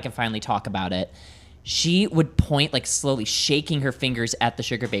so glad I can finally talk about it. She would point, like, slowly shaking her fingers at the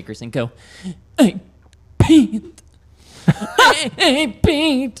sugar bakers and go, "I paint. I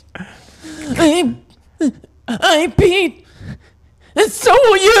paint. I paint. And so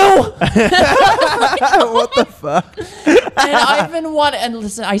will you." What the fuck? And I've been and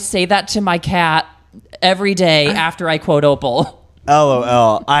listen, I say that to my cat every day after I quote Opal.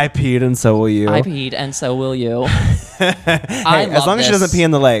 LOL. I peed and so will you. I peed and so will you. Hey, as long as she doesn't pee in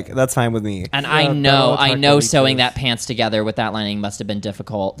the lake, that's fine with me. And Yeah, I know technically sewing does. that pants together with that lining must have been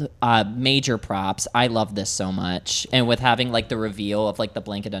difficult. Major props. I love this so much. And with having, like, the reveal of, like, the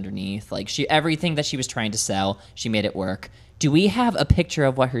blanket underneath, like, everything that she was trying to sell, she made it work. Do we have a picture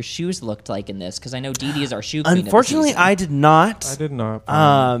of what her shoes looked like in this? Because I know Dee Dee is our shoe queen. Unfortunately, I did not. I did not.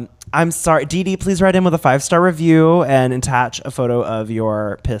 I'm sorry. Dee Dee, please write in with a 5-star review and attach a photo of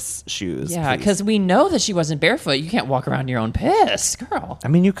your piss shoes. Yeah, please. because we know that she wasn't barefoot. You can't walk around in your own piss, girl. I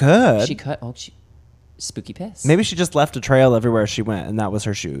mean, you could. She cut. Oh, spooky piss. Maybe she just left a trail everywhere she went, and that was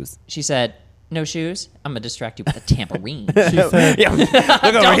her shoes. She said, "No shoes. I'm gonna distract you with a tambourine." she said. Yeah,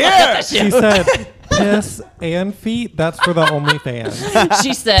 look over here. She said, "Piss and feet. That's for the OnlyFans."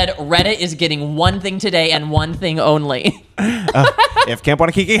 She said, "Reddit is getting one thing today and one thing only." If Camp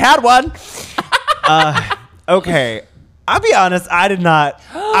Wannakiki had one. Okay. I'll be honest,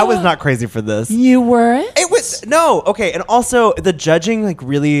 I was not crazy for this. You weren't? It was, no, okay. And also, the judging, like,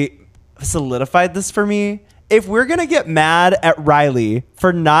 really solidified this for me. If we're going to get mad at Riley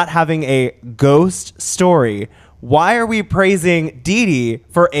for not having a ghost story, why are we praising Dee Dee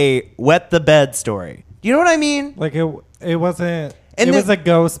for a wet the bed story? Do you know what I mean? Like it wasn't. And it then- was a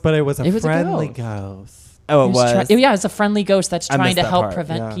ghost, but it was a It was a friendly ghost. ghost. Oh, it was. Yeah, it's a friendly ghost that's I trying missed to that help part,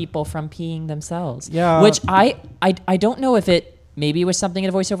 prevent yeah. people from peeing themselves. Yeah. Which I don't know if maybe it was something in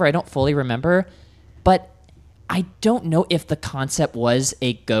a voiceover. I don't fully remember. But I don't know if the concept was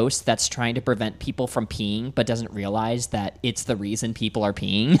a ghost that's trying to prevent people from peeing but doesn't realize that it's the reason people are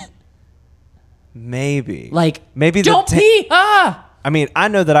peeing. Maybe. Like, maybe don't pee! Ah! I mean, I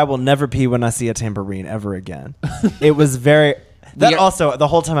know that I will never pee when I see a tambourine ever again. It was very... That also, the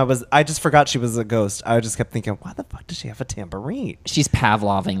whole time I just forgot she was a ghost. I just kept thinking, why the fuck does she have a tambourine? She's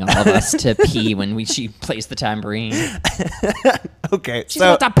Pavloving all of us to pee when she plays the tambourine. Okay, She's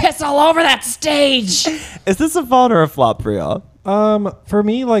about to piss all over that stage. Is this a fawn or a flop for y'all? For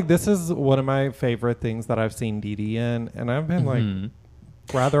me, like, this is one of my favorite things that I've seen Dee Dee in, and I've been like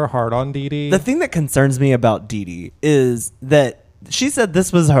rather hard on Dee Dee. The thing that concerns me about Dee Dee is that she said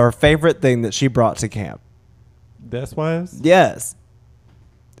this was her favorite thing that she brought to camp. This was? Yes.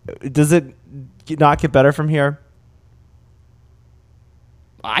 Does it not get better from here?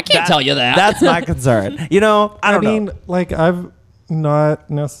 I can't tell you that. That's my concern. You know, I don't know. Like, I've not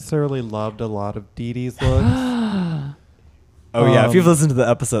necessarily loved a lot of Dee Dee's looks. Oh yeah, if you've listened to the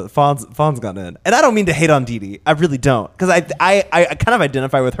episode, Fawn's gone in, and I don't mean to hate on Dee Dee. I really don't, because I kind of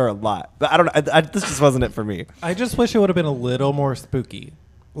identify with her a lot, but I don't. This just wasn't it for me. I just wish it would have been a little more spooky.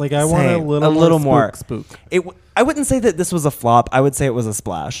 Like, I want a Same. little more spook. I wouldn't say that this was a flop. I would say it was a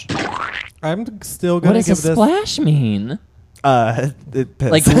splash. I'm still What gonna does a give this. splash mean? It pissed.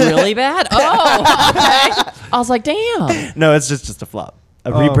 Like really bad? Oh, okay. I was like, damn. No, it's just a flop,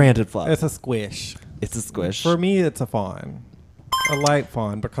 a rebranded flop. It's a squish. It's a squish. For me, it's a fawn. A light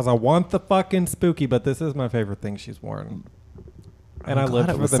fawn, because I want the fucking spooky, but this is my favorite thing she's worn. And I glad lived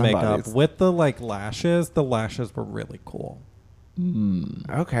it for was the makeup. somebody's. With the like lashes, the lashes were really cool.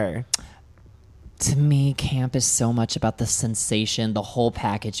 Okay. To me, camp is so much about the sensation, the whole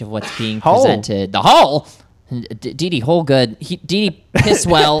package of what's being Whole. presented. The whole. Dee Dee, whole good. Dee Dee piss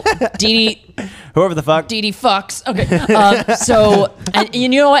well. Dee Whoever the fuck. Dee fucks. Okay. And you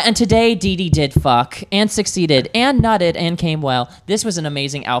know what? And today, Dee Dee did fuck and succeeded and nutted and came well. This was an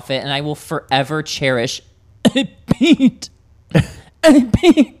amazing outfit, and I will forever cherish a beat. A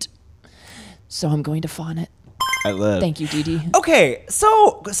beat. So I'm going to fawn it. I live. Thank you, Dee Dee. Okay,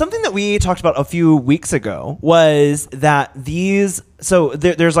 so something that we talked about a few weeks ago was that there's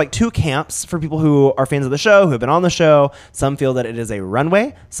like two camps for people who are fans of the show, who have been on the show. Some feel that it is a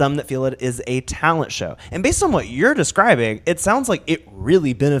runway, some that feel it is a talent show. And based on what you're describing, it sounds like it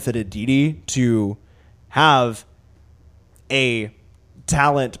really benefited Dee Dee to have a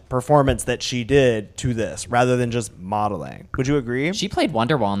talent performance that she did to this rather than just modeling. Would you agree? She played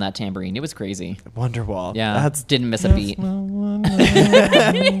Wonderwall on that tambourine. It was crazy. Wonderwall. Yeah, didn't miss a beat.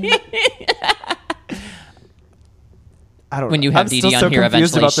 I don't When know. you have I'm Dee still Dee so on here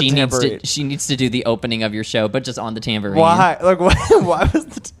confused eventually, about the tambourine. she needs to do the opening of your show, but just on the tambourine. Why? Like, why was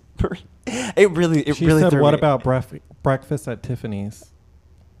the tambourine? It really She really said, threw "What me. about breakfast at Tiffany's?"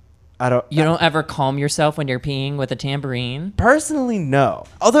 You don't ever calm yourself when you're peeing with a tambourine? Personally, no.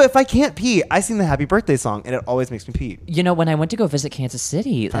 Although if I can't pee, I sing the Happy Birthday song, and it always makes me pee. You know, when I went to go visit Kansas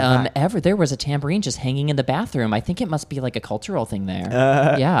City, there was a tambourine just hanging in the bathroom. I think it must be like a cultural thing there.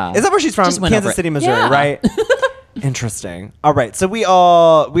 Yeah. Is that where she's from? Just went over Kansas it. City, Missouri, Yeah. right? Interesting. All right, so we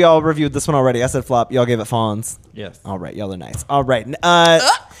all reviewed this one already. I said flop. Y'all gave it fawns. Yes. All right, y'all are nice. All right.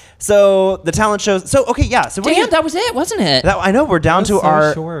 So the talent shows. So okay, yeah. So Damn, that was it, wasn't it? I know we're down to was so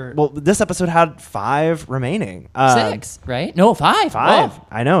our. short. Well, this episode had 5 remaining. 6, right? No, 5. 5. Oh.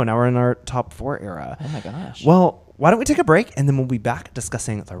 I know. Now we're in our top 4 era. Oh my gosh. Well, why don't we take a break and then we'll be back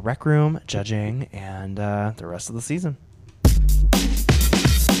discussing the rec room, judging, and the rest of the season.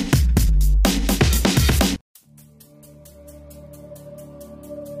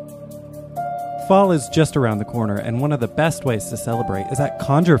 Fall is just around the corner, and one of the best ways to celebrate is at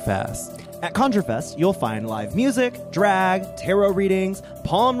Conjure Fest. At ConjureFest, you'll find live music, drag, tarot readings,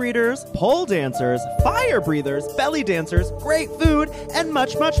 palm readers, pole dancers, fire breathers, belly dancers, great food, and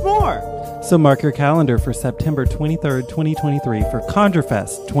much, much more. So mark your calendar for September 23rd, 2023 for Conjure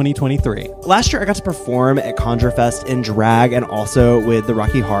Fest 2023. Last year, I got to perform at ConjureFest in drag and also with the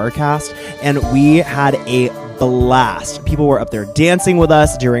Rocky Horror Cast, and we had a blast. People were up there dancing with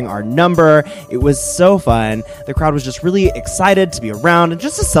us during our number. It was so fun. The crowd was just really excited to be around and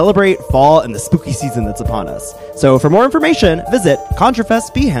just to celebrate fall and the spooky season that's upon us. So for more information, visit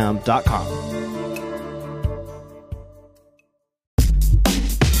ConjureFestBham.com.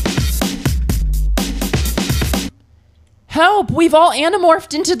 Help! We've all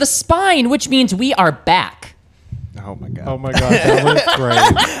anamorphed into the spine, which means we are back. Oh my god. Oh my god, that was great.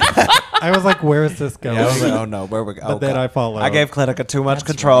 I was like, where is this going? Yeah, I was like, oh no, where we go? But then I followed. I gave Clinica too much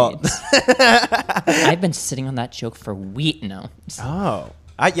That's control. right. I've been sitting on that joke for weeks now. Oh.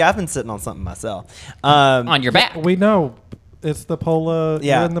 I've been sitting on something myself. On your back. We know. It's the Pola.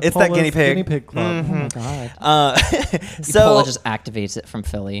 Yeah, you're in the it's that Pola's guinea pig. club. Oh my god. So Paula just activates it from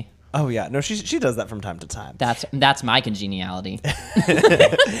Philly. oh yeah, no, she does that from time to time. That's my congeniality.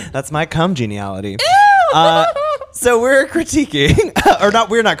 That's my cum geniality. So we're critiquing, or not,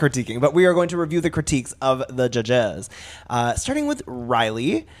 we're not critiquing, but we are going to review the critiques of the judges. Starting with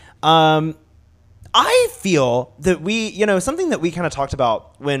Riley. I feel that something that we kind of talked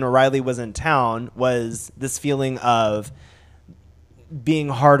about when Riley was in town was this feeling of being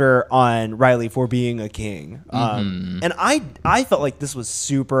harder on Riley for being a king. And I felt like this was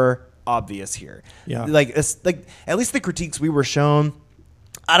super obvious here. Yeah. Like at least the critiques we were shown,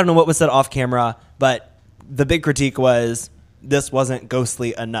 I don't know what was said off camera, but the big critique was this wasn't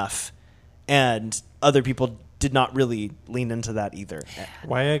ghostly enough. And other people did not really lean into that either.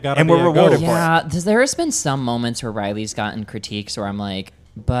 Why I gotta And be we're a rewarded ghost? for it. Yeah, there has been some moments where Riley's gotten critiques where I'm like,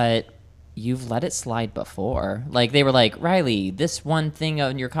 but you've let it slide before. Like they were like, Riley, this one thing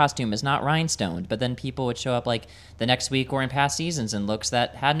on your costume is not rhinestoned, but then people would show up like the next week or in past seasons in looks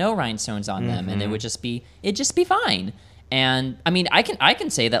that had no rhinestones on them, and it'd just be fine. And I mean, I can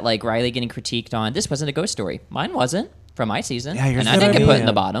say that like Riley getting critiqued on this wasn't a ghost story. Mine wasn't. From my season, Yeah, and I didn't get put in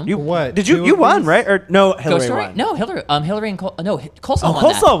the bottom. You What? Did you? Two You of won, these? right? Or no? Ghost Hillary story? won. No, Hillary and Coleslaw won.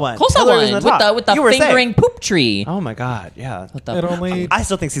 Coleslaw won. Coleslaw Hillary was won in the top. with the You were saying. fingering poop tree. Oh my god! Yeah. With the It only I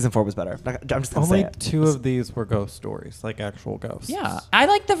still think season 4 was better. I'm just gonna say only it. 2 of these were ghost stories, like actual ghosts. Yeah, I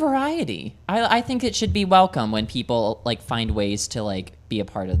like the variety. I think it should be welcome when people like find ways to like be a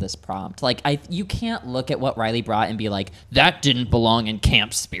part of this prompt. Like you can't look at what Riley brought and be like, that didn't belong in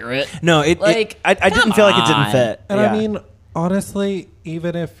Camp Spirit. No, I didn't feel like it didn't on. fit. And Yeah. I mean, honestly,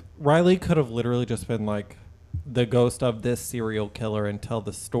 even if Riley could have literally just been like the ghost of this serial killer and tell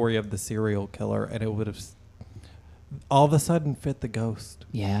the story of the serial killer, and it would have all of a sudden fit the ghost.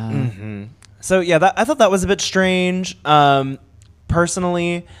 Yeah. So yeah, I thought that was a bit strange.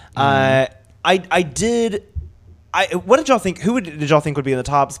 Personally, I did. What did y'all think? Did y'all think would be in the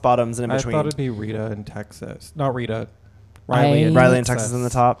tops, bottoms, and in I between? thought it'd be Rita in Texas. Not Rita. Riley in Riley in Texas in the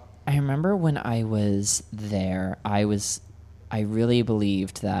top. I remember when I was there, I really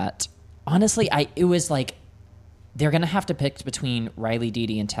believed that. Honestly, it was like they're gonna have to pick between Riley, Dee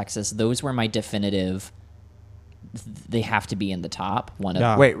Dee, and Texas. Those were my definitive. They have to be in the top. One of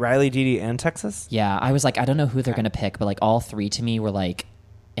Yeah. Wait, Riley, Dee Dee, and Texas? Yeah, I was like, I don't know who they're gonna pick, but like all three to me were like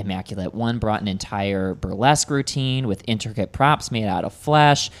immaculate. One brought an entire burlesque routine with intricate props made out of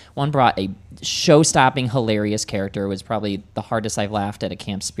flesh. One brought a show-stopping, hilarious character. It was probably the hardest I've laughed at a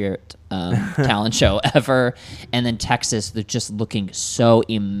Camp Spirit talent show ever. And then Texas, they're just looking so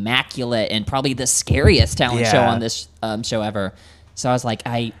immaculate and probably the scariest talent show on this show ever. So I was like,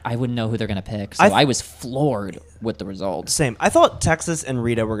 I wouldn't know who they're going to pick. So I was floored with the results. Same. I thought Texas and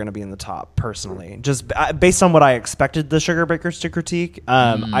Rita were going to be in the top, personally. Just based on what I expected the Sugar Breakers to critique.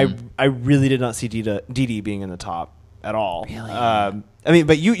 I really did not see Dee Dee being in the top at all. Really? I mean,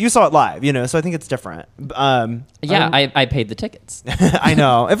 but you saw it live, so I think it's different. I paid the tickets. I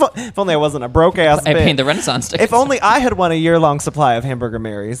know. If only I wasn't a broke-ass I bitch. paid the Renaissance tickets. If only I had won a year-long supply of Hamburger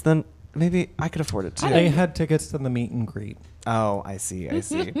Marys, then maybe I could afford it, too. They had tickets to the meet and greet. Oh, I see.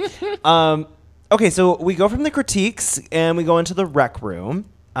 Okay, so we go from the critiques and we go into the rec room.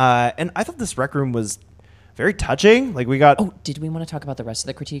 And I thought this rec room was very touching. Like we got. Oh, did we want to talk about the rest of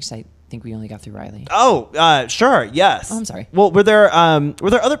the critiques? I think we only got through Riley. Sure. Yes. Oh, I'm sorry. Well, were there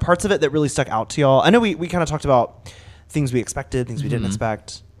other parts of it that really stuck out to y'all? I know we kind of talked about things we expected, things we didn't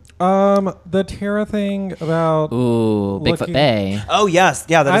expect. The Tara thing about Bigfoot Bay. Oh yes,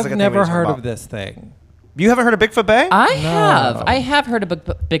 yeah. That is I've like a never thing we talk heard about. of this thing. You haven't heard of Bigfoot Bay? I have heard of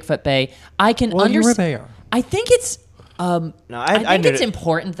Bigfoot Bay. I can Well, you were understand. there. I think it's. I I think knew it's it.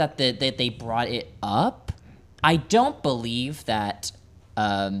 important that they brought it up. I don't believe that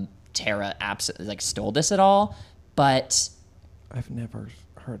Tara absolutely stole this at all, but I've never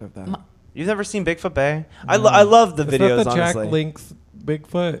heard of that. You've never seen Bigfoot Bay? I love the Is videos. that the Jack honestly. Link's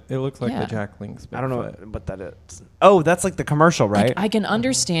Bigfoot? It looks like Yeah. the Jack Link's Bigfoot. I don't know what that is. Oh, that's like the commercial, right? I can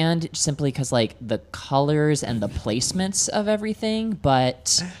understand simply because the colors and the placements of everything,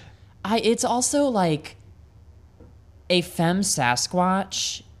 but it's also like a femme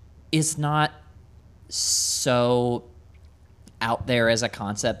Sasquatch is not so out there as a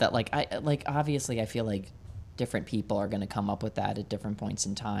concept that obviously I feel like different people are going to come up with that at different points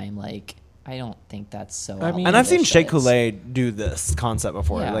in time. Like I don't think that's so. I mean- And I've seen Shea outlandish. Coulee do this concept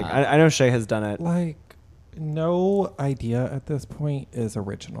before. Yeah. Like I know Shea has done it. Like, no idea at this point is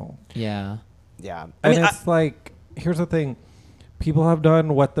original. Yeah. Yeah. And it's like, here's the thing. People have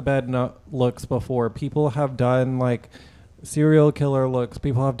done What the Bed looks before. People have done, serial killer looks.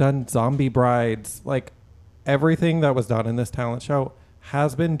 People have done zombie brides. Like, everything that was done in this talent show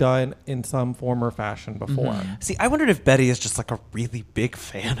has been done in some form or fashion before. See, I wondered if Betty is just like a really big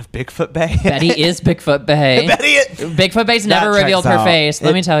fan of Bigfoot Bay. Betty is Bigfoot Bay. Bigfoot Bay's never That revealed checks her out. face.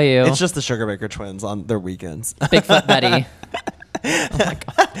 Let me tell you. It's just the Sugarbaker twins on their weekends. Bigfoot Betty. Oh my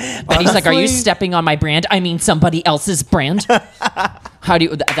God. Betty's like, are you Honestly- stepping on my brand? I mean somebody else's brand. How do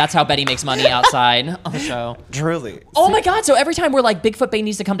you? That's how Betty makes money outside on the show. Truly. Oh my God! So every time we're like, Bigfoot Bay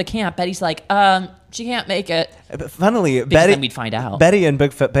needs to come to camp, Betty's like, she can't make it. But funnily, then we'd find out. Betty and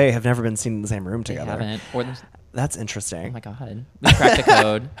Bigfoot Bay have never been seen in the same room They together. haven't. Or there's, That's interesting. oh my God, we cracked the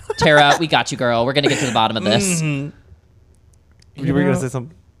code. Tara, we got you, girl. We're gonna get to the bottom of this. You were You going to know, say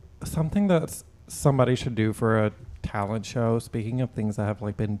something? Something that somebody should do for a talent show, speaking of things that have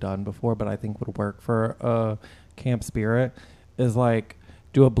like been done before but I think would work for a camp spirit, is like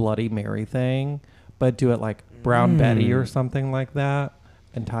do a Bloody Mary thing, but do it like Brown Betty or something like that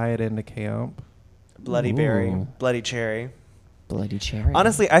and tie it into camp. Bloody Berry, Bloody Cherry. Bloody cherry.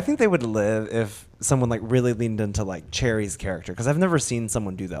 Honestly, I think they would live if someone like really leaned into like Cherry's character, because I've never seen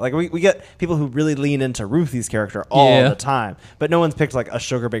someone do that. Like we get people who really lean into Ruthie's character all the time, but no one's picked like a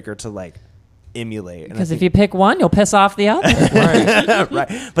Sugarbaker to like emulate. And I because if think- you pick one, you'll piss off the other. Right.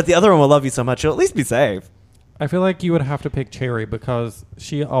 right, but the other one will love you so much you'll at least be safe. I feel like you would have to pick Cherry because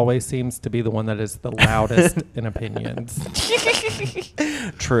she always seems to be the one that is the loudest in opinions.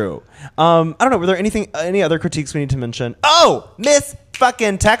 True. I don't know. Were there any other critiques we need to mention? Oh, Miss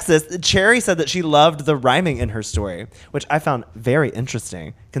fucking Texas. Cherry said that she loved the rhyming in her story, which I found very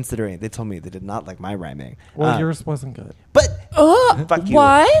interesting, considering they told me they did not like my rhyming. Well, yours wasn't good. But fuck you.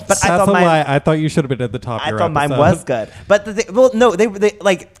 What? But I That's thought a mine. lie. I thought you should have been at the top of I your thought mine episode. was good. But they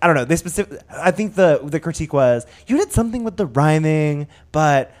like I don't know. They specific. I think the critique was you did something with the rhyming,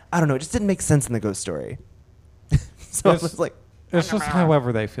 but I don't know. It just didn't make sense in the ghost story. So I It's- was like, It's just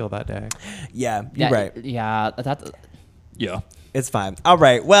however they feel that day. yeah, you're right. Yeah, that. Yeah. It's fine. All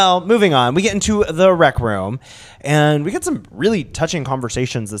right. Well, moving on. We get into the rec room, and we get some really touching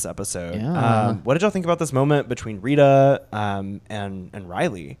conversations this episode. Yeah. What did y'all think about this moment between Rita and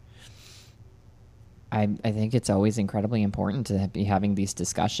Riley? I think it's always incredibly important to be having these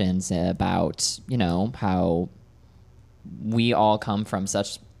discussions about, how we all come from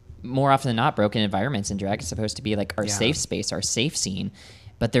such, more often than not, broken environments, and drag is supposed to be like our safe space, our safe scene.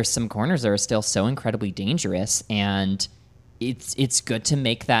 But there's some corners that are still so incredibly dangerous, and it's good to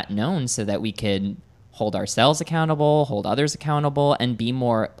make that known so that we can hold ourselves accountable, hold others accountable, and be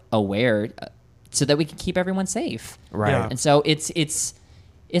more aware so that we can keep everyone safe. Right. Yeah. And so it's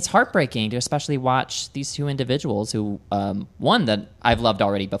heartbreaking to especially watch these two individuals who, one that I've loved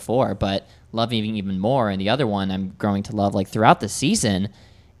already before, but loving even more, and the other one I'm growing to love like throughout the season.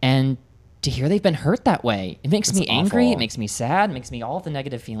 And to hear they've been hurt that way, it makes me angry, awful. it makes me sad, it makes me all the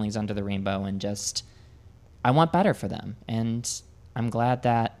negative feelings under the rainbow, and just I want better for them. And I'm glad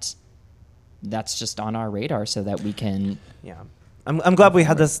that that's just on our radar so that we can. Yeah. I'm glad we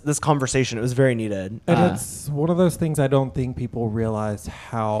had this conversation. It was very needed. And it's one of those things I don't think people realize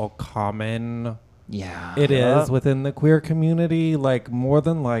how common Yeah. it is within the queer community. Like, more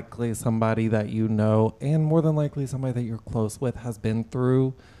than likely somebody that you know, and more than likely somebody that you're close with, has been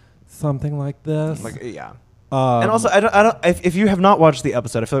through something like this. Like, yeah. And also, I don't. If you have not watched the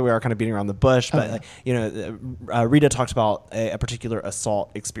episode, I feel like we are kind of beating around the bush. But Rita talked about a particular assault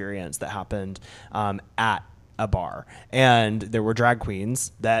experience that happened at a bar, and there were drag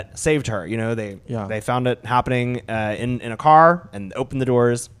queens that saved her. They found it happening in a car and opened the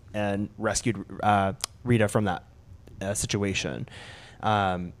doors and rescued Rita from that situation.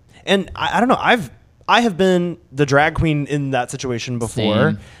 And I don't know. I have been the drag queen in that situation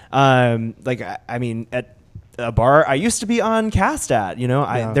before. Same. I mean, at a bar I used to be on cast at,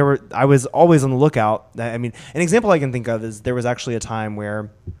 I was always on the lookout. I mean, an example I can think of is there was actually a time where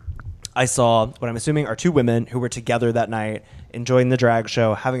I saw what I'm assuming are two women who were together that night, enjoying the drag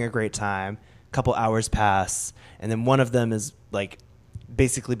show, having a great time. A couple hours pass, and then one of them is like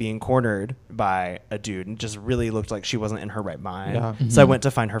basically being cornered by a dude, and just really looked like she wasn't in her right mind. Yeah. So I went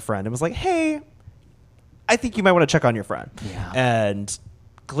to find her friend and was like, "Hey, I think you might want to check on your friend." Yeah. And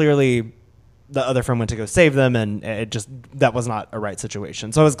clearly the other friend went to go save them, and that was not a right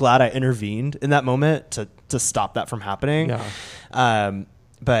situation. So I was glad I intervened in that moment to stop that from happening. Yeah.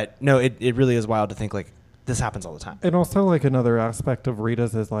 But no, it really is wild to think like this happens all the time. And also, like, another aspect of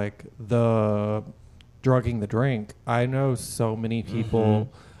Rita's is like the drugging the drink. I know so many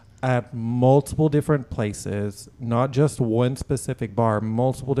people at multiple different places, not just one specific bar,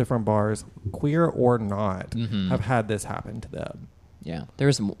 multiple different bars, queer or not, have had this happen to them. Yeah.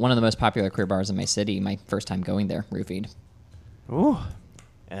 There's one of the most popular queer bars in my city, my first time going there, roofied. Ooh.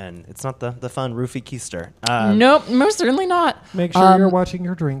 and it's not the fun roofie keister. Nope, most certainly not. Make sure you're watching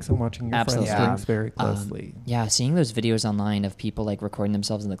your drinks and watching your Absolutely. friends' drinks very closely. Yeah, seeing those videos online of people like recording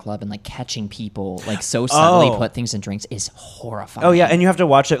themselves in the club and like catching people like so subtly put things in drinks is horrifying. Oh yeah, and you have to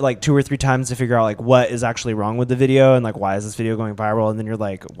watch it like 2 or 3 times to figure out like what is actually wrong with the video and like why is this video going viral, and then you're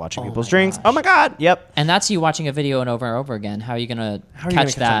like watching people's drinks. Oh my god, yep. And that's you watching a video and over again. How are you gonna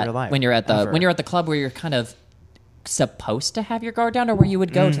catch that in that real life? when you're at the club where you're kind of supposed to have your guard down, or where you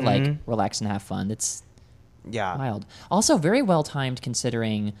would go to like relax and have fun? It's wild. Also very well timed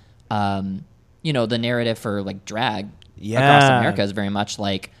considering the narrative for like drag across America is very much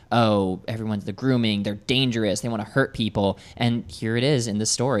like, oh, everyone's the grooming, they're dangerous, they want to hurt people, and here it is in the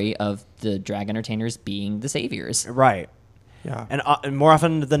story of the drag entertainers being the saviors. Right. Yeah. And more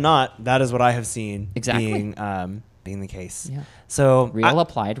often than not, that is what I have seen being the case. Yeah. So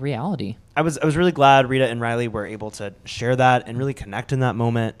Applied reality. I was really glad Rita and Riley were able to share that and really connect in that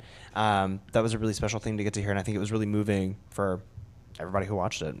moment. That was a really special thing to get to hear, and I think it was really moving for everybody who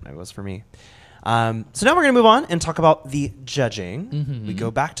watched it. It was for me. So now we're going to move on and talk about the judging. Mm-hmm. We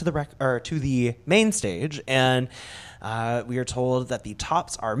go back to the main stage, and we are told that the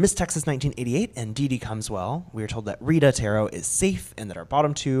tops are Miss Texas 1988 and Dee Dee Comes Well. We are told that Rita Taro is safe and that our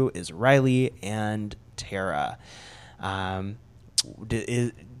bottom 2 is Riley and Tara.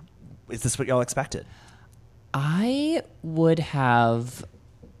 Is this what y'all expected? I would have,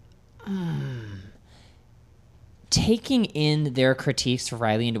 taking in their critiques for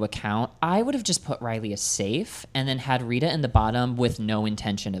Riley into account, I would have just put Riley as safe and then had Rita in the bottom with no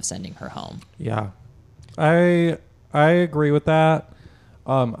intention of sending her home. Yeah, I agree with that.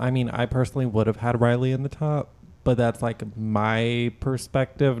 I personally would have had Riley in the top, but that's like my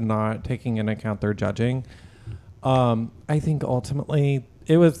perspective, not taking into account their judging. I think ultimately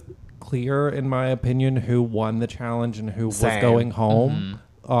it was clear, in my opinion, who won the challenge and who was going home.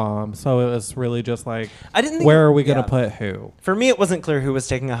 Mm-hmm. So it was really just like, where are we going to put who? For me, it wasn't clear who was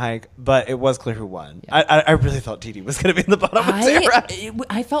taking a hike, but it was clear who won. Yeah. I really thought Dee Dee was going to be in the bottom with Tara.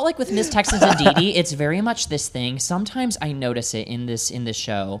 I felt like with Miss Texas and Dee Dee, it's very much this thing. Sometimes I notice it in this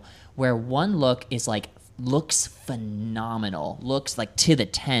show where one look is like, looks phenomenal, looks like to the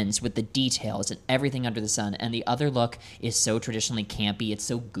tens with the details and everything under the sun, and the other look is so traditionally campy, it's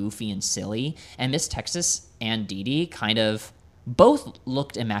so goofy and silly. And Miss Texas and Dee Dee kind of both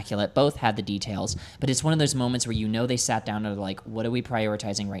looked immaculate, both had the details, but it's one of those moments where they sat down and are like, what are we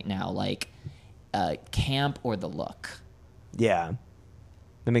prioritizing right now, like camp or the look? Yeah,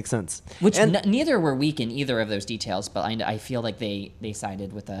 that makes sense. Which neither were weak in either of those details, but I feel like they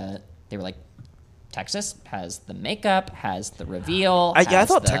sided with they were like, Texas has the makeup, has the reveal. I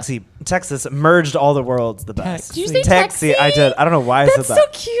thought Texas merged all the worlds the best. Did you say Texie? I did. I don't know why I said that.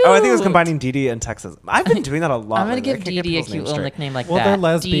 That's so cute. Oh, I think it was combining Dee Dee and Texas. I've been doing that a lot. I'm going to give Dee Dee a cute little nickname like that. Well, they're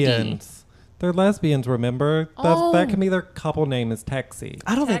lesbians. Dee Dee. They're lesbians, remember? That can be their couple name is Texie.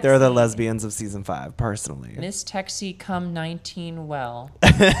 I don't think they're the lesbians of season 5, personally. Miss Texie come 19 well.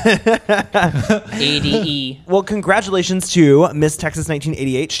 ADE. Well, congratulations to Miss Texas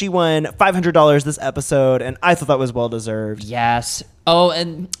 1988. She won $500 this episode, and I thought that was well-deserved. Yes. Oh,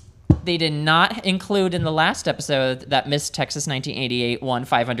 and they did not include in the last episode that Miss Texas 1988 won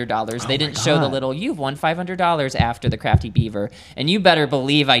 $500. They didn't show the little, you've won $500 after the Crafty Beaver. And you better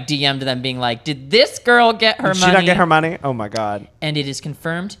believe I DM'd them being like, did this girl get her money? Did she not get her money? Oh, my God. And it is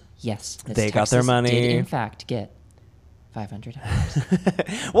confirmed, yes. Miss They got their money. Did in fact get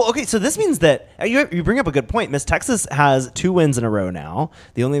 $500. Well, okay, so this means that you bring up a good point. Miss Texas has 2 wins in a row now.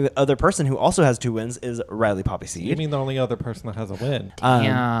 The only other person who also has 2 wins is Riley Poppy Seed. You mean the only other person that has a win?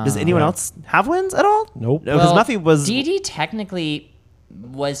 Does anyone else have wins at all? Nope. No, because Muffy was... Dee Dee technically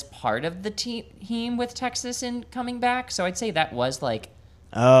was part of the team with Texas in coming back, so I'd say that was like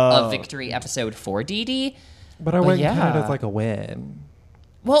a victory episode for Dee Dee. But I wouldn't count it as like a win.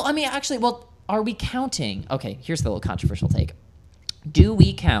 Well, I mean, actually, are we counting? Okay, here's the little controversial take. Do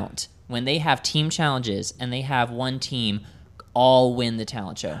we count when they have team challenges and they have one team all win the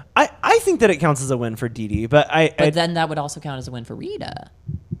talent show? I think that it counts as a win for Dee Dee, but then that would also count as a win for Rita,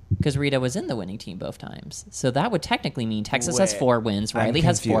 because Rita was in the winning team both times. So that would technically mean Texas has 4 wins, Riley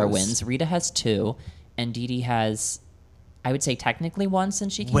has 4 wins, Rita has 2, and Dee Dee has, I would say, technically 1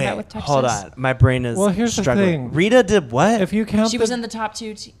 since she came out with Texas. Hold on. My brain is here's struggling. The thing. Rita did what? If you count she was in the top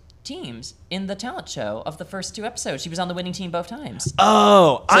 2 teams in the talent show of the first 2 episodes. She was on the winning team both times.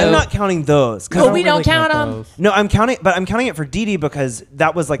 Oh, I'm not counting those. We don't count them. No, I'm counting it for Dee Dee because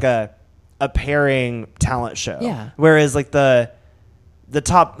that was like a pairing talent show. Yeah. Whereas like the the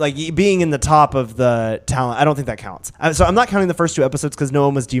top, like being in the top of the talent, I don't think that counts. So I'm not counting the first 2 episodes because no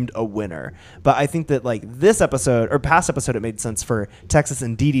one was deemed a winner. But I think that like this episode or past episode, it made sense for Texas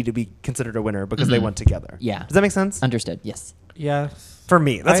and Dee Dee to be considered a winner because they went together. Yeah. Does that make sense? Understood. Yes. Yes. For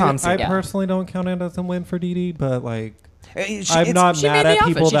me, that's how I'm seeing I it. personally don't count it as a win for Dee Dee, but like She I'm not She mad made at the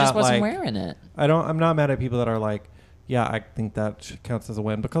people outfit. She that just wasn't like wearing it. I'm not mad at people that are like, yeah, I think that counts as a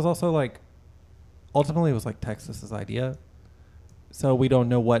win because also like ultimately it was like Texas's idea. So we don't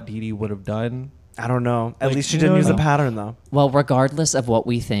know what Dee Dee would have done. I don't know. At Like, least she you didn't don't use a know. pattern though. Well, regardless of what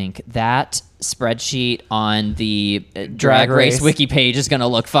we think, that spreadsheet on the Drag Race Race. wiki page is going to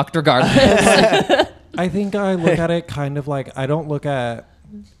look fucked regardless. I think I look at it kind of like I don't look at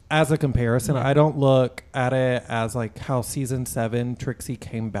as a comparison. I don't look at it as like how season 7 Trixie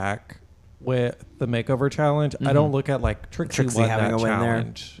came back with the makeover challenge. I don't look at like Trixie won having that a win there.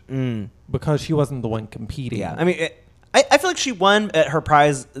 challenge because she wasn't the one competing. Yeah. I mean, I feel like she won. Her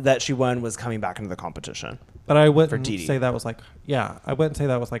prize that she won was coming back into the competition. But I wouldn't Dee Dee. say that was like, yeah, I wouldn't say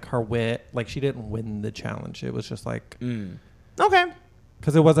that was like her wit. Like she didn't win the challenge. It was just like, Okay.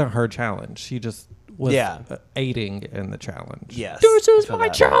 because it wasn't her challenge. She just was Yeah. aiding in the challenge. Yes. This is I feel my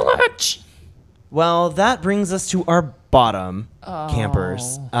that. challenge. Well, that brings us to our bottom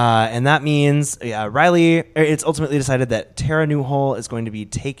campers. And that means it's ultimately decided that Tara Newhole is going to be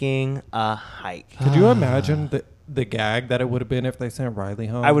taking a hike. Could you imagine the gag that it would have been if they sent Riley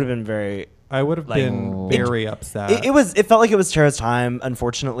home? I would have been very... I would have like- been very upset. It felt like it was Tara's time,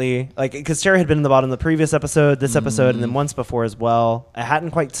 unfortunately. Like, because Tara had been in the bottom of the previous episode, this episode, and then once before as well. I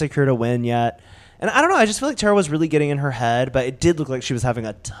hadn't quite secured a win yet. And I don't know, I just feel like Tara was really getting in her head, but it did look like she was having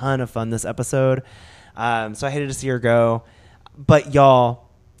a ton of fun this episode. So I hated to see her go. But y'all,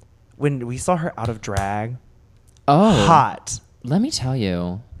 when we saw her out of drag, hot. Let me tell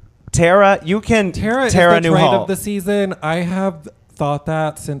you. Tara, you can... Tara is the trade Newhall. of the season. I have thought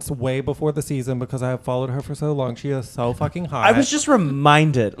that since way before the season because I have followed her for so long. She is so fucking hot. I was just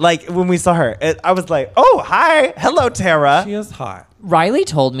reminded, like, when we saw her, I was like, oh, hi. Hello, Tara. She is hot. Riley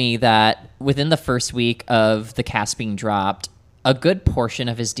told me that within the first week of the cast being dropped, a good portion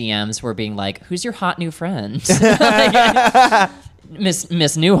of his DMs were being like, who's your hot new friend? Miss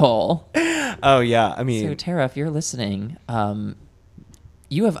Newhole. Oh, yeah. I mean... So, Tara, if you're listening,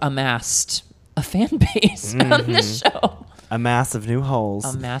 you have amassed a fan base on this show. A mass of new holes.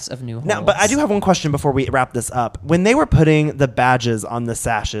 A mass of new holes. Now, but I do have one question before we wrap this up. When they were putting the badges on the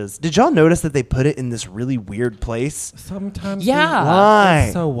sashes, did y'all notice that they put it in this really weird place? Sometimes. Yeah. Why?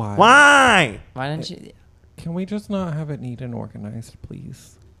 It's so wild. Why? Why didn't you? Can we just not have it neat and organized,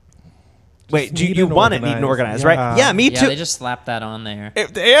 please? Wait, neat you and want it neat and organized, right? Yeah, me Yeah, too. they just slapped that on there.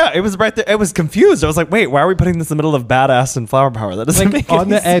 It was right there. I was confused. I was like, wait, why are we putting this in the middle of badass and flower power? That doesn't make on any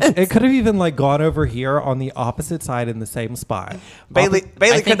the edge. sense. It could have even like gone over here on the opposite side in the same spot. Bailey I couldn't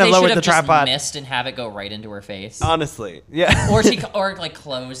think have they should lowered have the just tripod. missed and have it go right into her face. Honestly, yeah. or like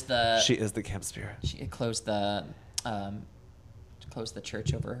close the. She is the camp spirit. She closed the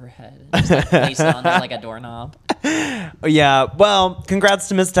church over her head and just like, place it on there like a doorknob. Oh, yeah. Well, congrats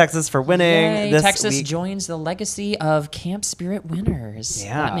to Miss Texas for winning Yay, this Texas week. joins the legacy of Camp Spirit winners.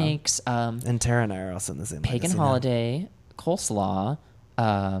 Yeah. That makes And Tara and I are also in the same Pagan legacy now. Holiday, Coleslaw,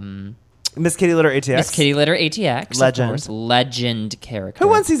 Miss Kitty Litter ATX. Miss Kitty Litter ATX, Legend. of course, legend character. Who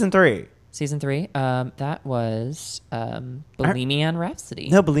won season 3? Season 3? That was Bohemian Rhapsody.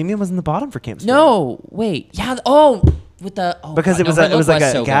 No, Bulimia was in the bottom for Camp Spirit. No, wait. Yeah. With the Because it was her it was look like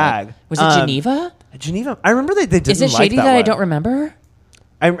a so gag. good. Was it Geneva? Geneva. I remember they didn't Is it like shady that that I one. don't remember?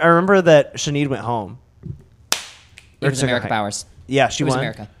 I remember that Sinead went home. It was America Bowers. Yeah, she It was won.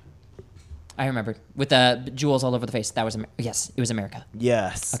 America. I remember with the jewels all over the face. That was yes, it was America.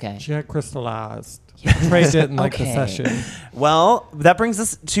 Yes. Okay. She got crystallized. Trey didn't like the Okay. session. Well, that brings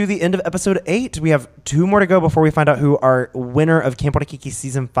us to the end of episode 8. We have 2 more to go before we find out who our winner of Camp Wannakiki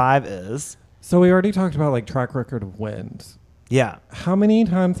season 5 is. So we already talked about like track record of wins. Yeah. How many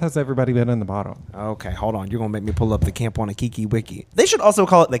times has everybody been in the bottom? Okay, hold on. You're going to make me pull up the Camp Wannakiki wiki. They should also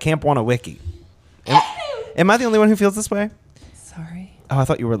call it the Camp Wanna wiki. Am I the only one who feels this way? Sorry. Oh, I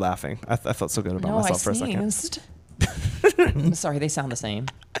thought you were laughing. I felt so good about No, I myself for a second. sneezed. I'm sorry, they sound the same.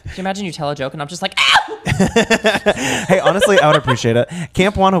 Can you imagine you tell a joke and I'm just like, ow! Hey, honestly, I would appreciate it.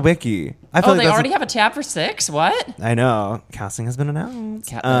 Camp Wanna wiki. I feel Oh, like they that's already have a tab for 6? What? I know. Casting has been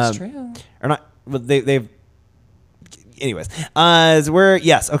announced. That's true. Or not. But they've. Anyways, so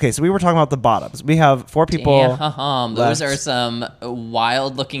we were talking about the bottoms. We have 4 people. Damn, those left. are some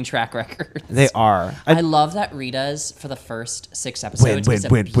wild-looking track records. They are. I love that Rita's for the first 6 episodes is a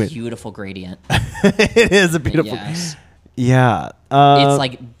beautiful gradient. It is a beautiful. Yes. Yeah. It's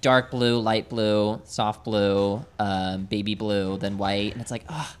like dark blue, light blue, soft blue, baby blue, then white, and it's like,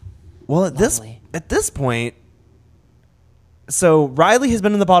 oh, well, lovely. at this point, so Riley has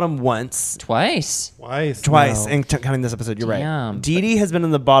been in the bottom once. Twice. Twice. And counting this episode, you're Damn. right. Dee Dee has been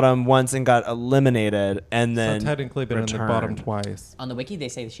in the bottom once and got eliminated, and then So technically been in the bottom twice. On the wiki, they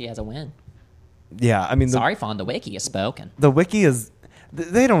say that she has a win. Yeah, I mean, Sorry, Fawn, the wiki has spoken. the wiki is.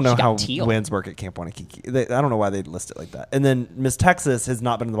 They don't know She got how teal. wins work at Camp Wannakiki. I don't know why they list it like that. And then Miss Texas has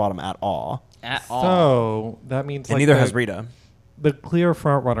not been in the bottom at all, At all. So that means and like neither has Rita. The clear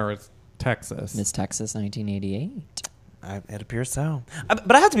front runner is Texas. Miss Texas 1988. It appears so.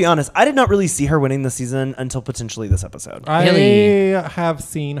 But I have to be honest, I did not really see her winning the season until potentially this episode. Really? I have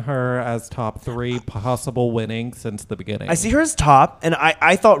seen her as top 3 possible winning since the beginning. I see her as top, and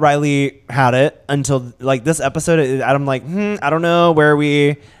I thought Riley had it until like this episode. I'm like, I don't know where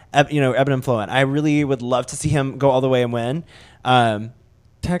we, ebb and flow. I really would love to see him go all the way and win.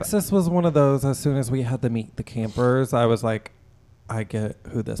 Texas was one of those. As soon as we had to meet the campers, I was like, I get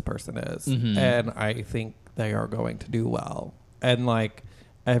who this person is, and I think they are going to do well. And like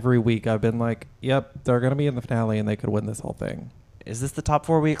every week I've been like, yep, they're going to be in the finale and they could win this whole thing. Is this the top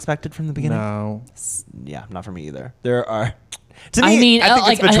 4 we expected from the beginning? No. Yeah, not for me either. There are. To I me, mean, I think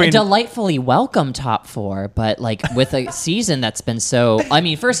like it's between. a delightfully welcome top 4, but like with a season that's been so. I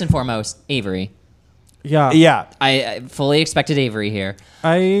mean, first and foremost, Avery. Yeah. Yeah. I fully expected Avery here.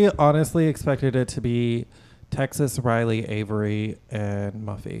 I honestly expected it to be Texas, Riley, Avery, and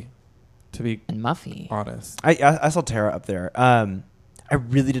Muffy. To be And Muffy. honest. I saw Tara up there. I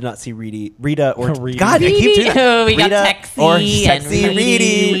really did not see Rita or Reedy. God. I keep doing that. We got Rita Texie or and Sexy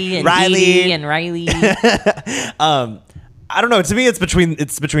Reedy and Riley Dee and Riley. I don't know. To me, it's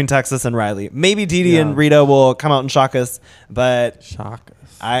between Texas and Riley. Maybe Dee Dee Yeah. and Rita will come out and shock us, but Shock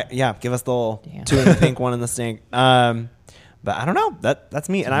us. give us the little Damn. 2 in the pink, 1 in the stink. But I don't know. That's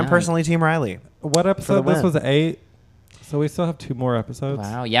me, and I'm Yeah. personally Team Riley. What episode? This win. was 8. So we still have 2 more episodes.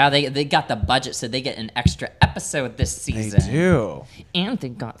 Wow. Yeah, they got the budget, so they get an extra episode this They season. do. And they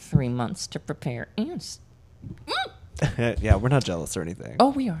got 3 months to prepare. And Yeah, we're not jealous or anything.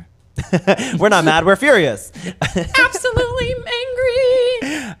 oh, we are. We're not mad. We're furious. Absolutely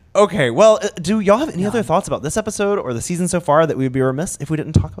angry. Okay, well, do y'all have any other thoughts about this episode or the season so far that we would be remiss if we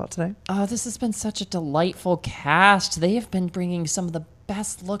didn't talk about today? Oh, this has been such a delightful cast. They have been bringing some of the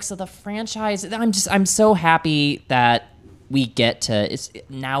best looks of the franchise. I'm so happy that we get to.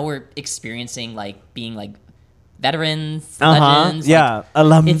 Now we're experiencing like being like veterans, legends. Yeah, like,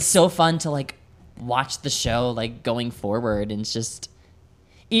 alums. it's so fun to like watch the show like going forward, and it's just.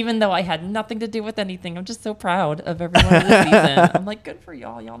 Even though I had nothing to do with anything, I'm just so proud of everyone this season. I'm like, good for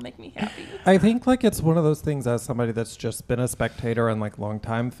y'all. Y'all make me happy. I think like it's one of those things as somebody that's just been a spectator and like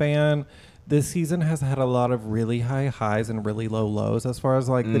longtime fan. This season has had a lot of really high highs and really low lows as far as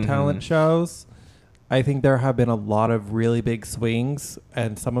like the talent shows. I think there have been a lot of really big swings,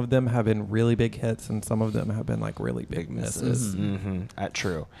 and some of them have been really big hits, and some of them have been like really big misses.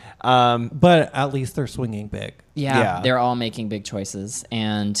 True. But at least they're swinging big. Yeah, they're all making big choices,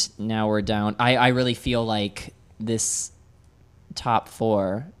 and now we're down. I really feel like this top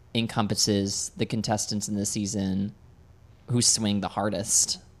 4 encompasses the contestants in this season who swing the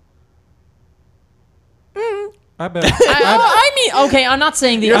hardest. I bet. I mean, okay, I'm not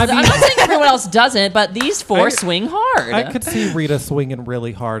saying I'm not saying everyone else doesn't, but these 4 swing hard. I could see Rita swinging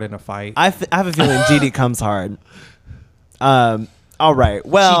really hard in a fight. I have a feeling Dee Dee comes hard. All right.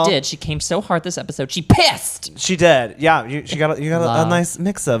 Well, She did. She came so hard this episode. She pissed. She did. Yeah. You got a Love. nice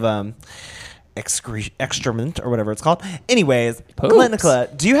mix of excrement or whatever it's called. Anyways, Poops.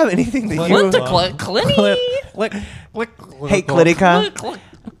 Clinica, do you have anything that you? Clinica. Hey, Clinica.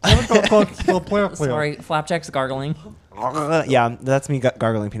 Sorry, Flapjack's gargling. Yeah, that's me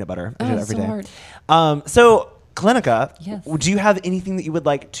gargling peanut butter. I do it every so day. hard. So, Clinica, Yes. do you have anything that you would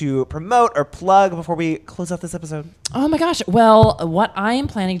like to promote or plug before we close out this episode? Oh my gosh. Well, what I am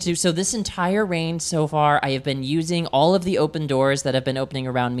planning to do, so this entire reign so far, I have been using all of the open doors that have been opening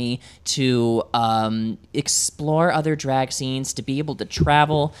around me to explore other drag scenes, to be able to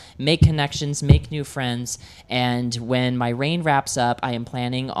travel, make connections, make new friends. And when my reign wraps up, I am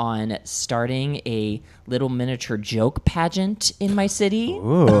planning on starting a little miniature joke pageant in my city.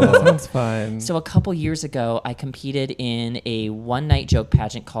 That sounds fun. So a couple years ago, I competed in a one-night joke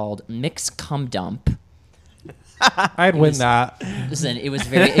pageant called Mix Cum Dump. I'd win that. Listen, it was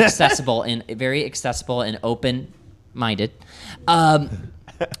very accessible and open-minded.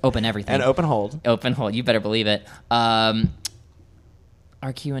 Open everything. And open hold. Open hold. You better believe it. Our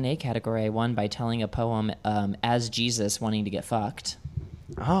Q&A category I won by telling a poem as Jesus wanting to get fucked.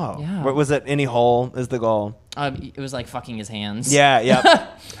 Oh. Yeah. What was it? Any hole is the goal. It was like fucking his hands. Yeah,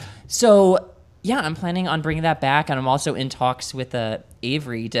 yep. So, yeah, I'm planning on bringing that back, and I'm also in talks with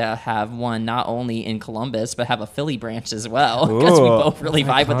Avery to have one not only in Columbus, but have a Philly branch as well, because we Ooh. both really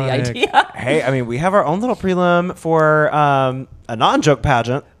vibe with the Iconic. idea. Hey, I mean, we have our own little prelim for a non-joke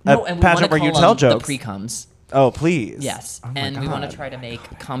pageant. No, a and we pageant want to where you call tell them jokes. the pre-coms. Oh, please. Yes, Oh my and we want God. to try to make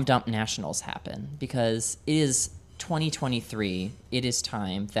Cum Dump Nationals happen, because it is 2023. It is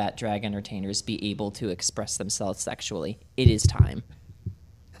time that drag entertainers be able to express themselves sexually. It is time.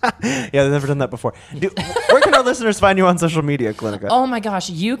 Yeah, they've never done that before. Where can our listeners find you on social media, Clinica? Oh my gosh,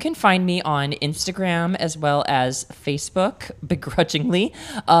 you can find me on Instagram as well as Facebook, begrudgingly.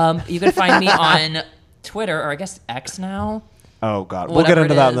 You can find me on Twitter, or I guess X now. Oh, God. We'll Whatever get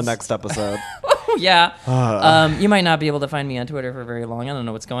into it that in the is. next episode. Oh, yeah. You might not be able to find me on Twitter for very long. I don't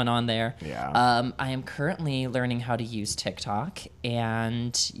know what's going on there. Yeah. I am currently learning how to use TikTok,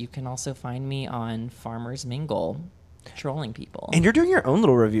 and you can also find me on Farmers Mingle, trolling people. And you're doing your own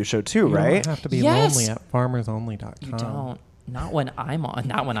little review show, too, You right? don't have to be Yes. lonely at farmersonly.com. You don't. Not when I'm on.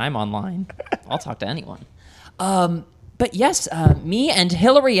 Not when I'm online. I'll talk to anyone. But yes, me and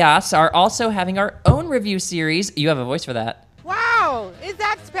Hillary Yass are also having our own review series. You have a voice for that. Wow, is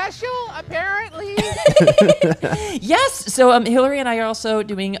that special? Apparently. Yes. So Hillary and I are also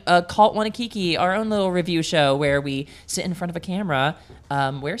doing a Cult Wannakiki, our own little review show where we sit in front of a camera,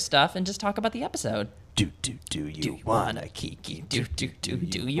 wear stuff, and just talk about the episode. Do you wanna kiki? Do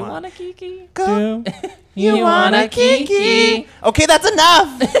you wanna kiki? Go. You wanna kiki? Okay, that's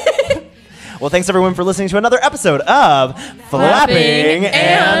enough. Well, thanks everyone for listening to another episode of Flapping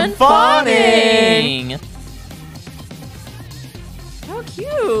and Fawning. How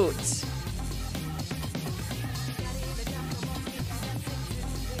cute.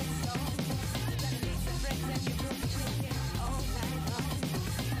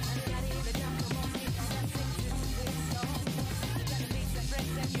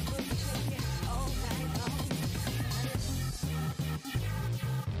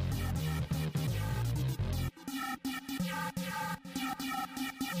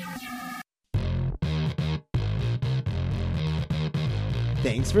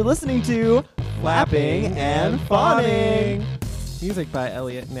 Thanks for listening to Flapping and Fawning. Music by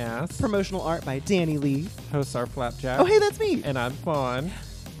Elliot Nass. Promotional art by Danny Lee. Hosts are Flapjack. Oh, hey, that's me. And I'm Fawn.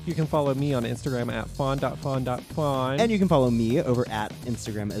 You can follow me on Instagram at fawn.fawn.fawn. And you can follow me over at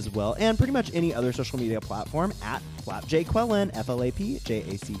Instagram as well, and pretty much any other social media platform at FlapJQuellen,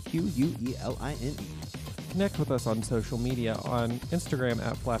 FlapJQueline. Connect with us on social media on Instagram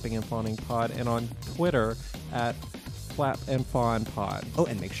at Flapping and Fawning Pod and on Twitter at Flap and Fawn Pod. Oh,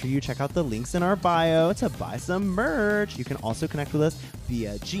 and make sure you check out the links in our bio to buy some merch. You can also connect with us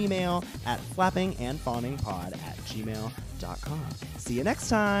via Gmail at flappingandfawningpod@gmail.com. See you next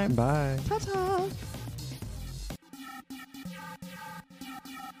time. Bye. Ta-ta.